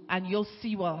do, and you'll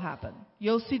see what will happen.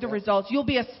 You'll see the results. You'll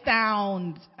be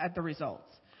astounded at the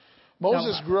results.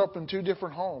 Moses grew up in 2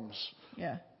 different homes.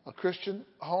 Yeah. A Christian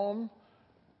home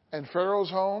and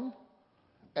Pharaoh's home,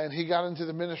 and he got into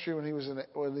the ministry when he was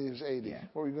 80. Yeah.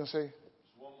 What were you going to say?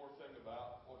 There's one more thing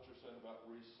about what you're saying about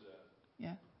reset.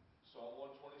 Yeah. Psalm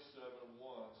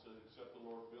 127:1 says, "Except the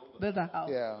Lord Build a house.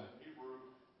 Yeah. In Hebrew,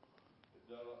 it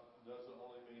doesn't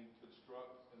only mean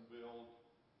construct and build;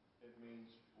 it means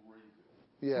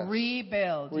rebuild. Yes.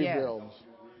 Rebuild. Rebuild. Yes.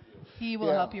 He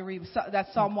will help you rebuild.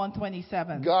 That's Psalm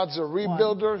 127. God's a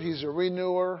rebuilder. He's a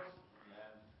renewer,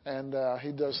 and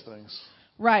he does things.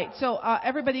 Right. So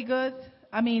everybody good?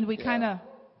 I mean, we kind of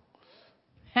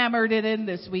hammered it in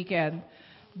this weekend,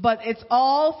 but it's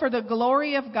all for the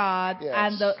glory of God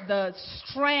and the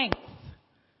strength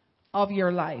of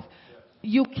your life.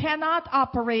 You cannot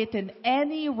operate in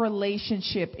any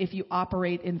relationship if you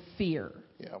operate in fear.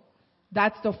 Yep.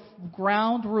 That's the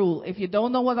ground rule. If you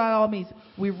don't know what that all means,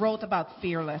 we wrote about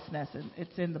fearlessness, and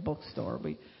it's in the bookstore.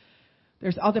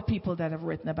 There's other people that have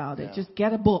written about it. Just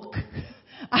get a book.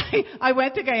 I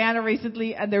went to Guyana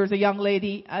recently, and there was a young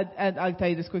lady, and I'll tell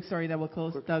you this quick story, then we'll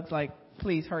close. Doug's like,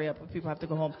 please hurry up, people have to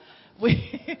go home.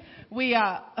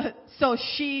 So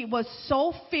she was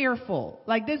so fearful.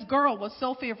 Like, this girl was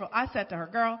so fearful. I said to her,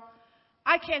 girl,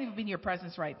 I can't even be in your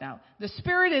presence right now. The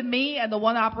spirit in me and the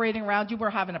one operating around you, we're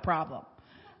having a problem.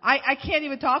 I can't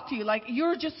even talk to you. Like,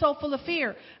 you're just so full of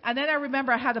fear. And then I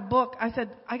remember I had a book. I said,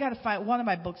 I got to find one of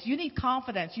my books. You need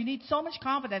confidence. You need so much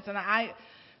confidence. So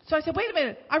I said, wait a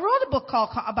minute. I wrote a book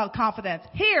about confidence.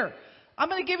 Here, I'm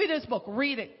going to give you this book.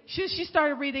 Read it. She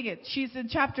started reading it. She's in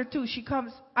chapter 2. She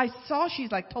comes. I saw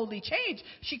she's like totally changed.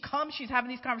 She comes. She's having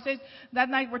these conversations. That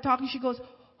night we're talking. She goes,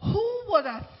 who would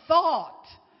have thought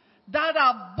that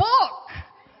a book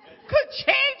could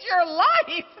change your life?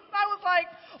 And I was like,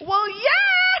 well,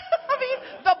 yeah. I mean,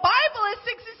 the Bible is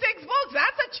 66 books.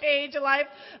 That's a change in life.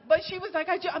 But she was like,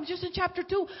 I'm just in chapter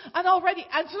 2.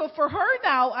 And so for her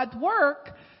now at work,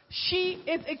 she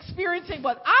is experiencing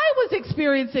what I was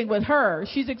experiencing with her.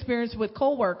 She's experienced with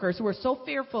coworkers who are so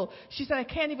fearful. She said, I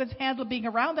can't even handle being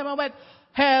around them. I went,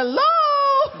 hello.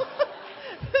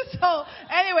 So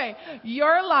anyway,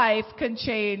 your life can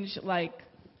change like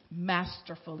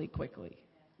masterfully quickly.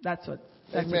 That's what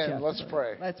Amen. Let's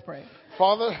pray. Let's pray.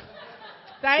 Father,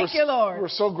 thank you, Lord. We're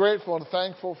so grateful and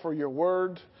thankful for your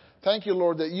word. Thank you,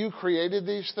 Lord, that you created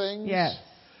these things. Yes.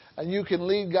 And you can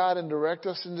lead God and direct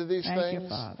us into these things. Thank you,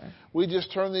 Father. We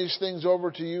just turn these things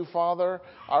over to you, Father.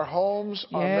 Our homes,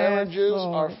 our marriages,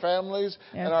 Lord. our families,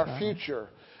 and our future.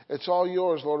 It's all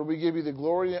yours, Lord. We give you the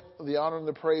glory, the honor, and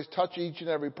the praise. Touch each and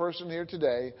every person here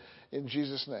today in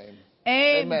Jesus' name.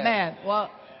 Amen.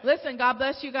 Well, listen, God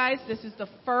bless you guys. This is the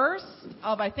first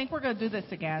of, I think we're going to do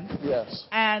this again. Yes.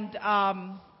 And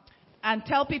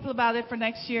tell people about it for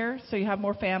next year so you have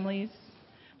more families.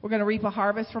 We're going to reap a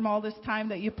harvest from all this time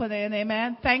that you put in.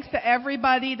 Amen. Thanks to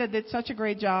everybody that did such a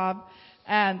great job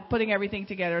and putting everything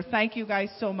together. Thank you guys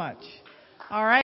so much. All right.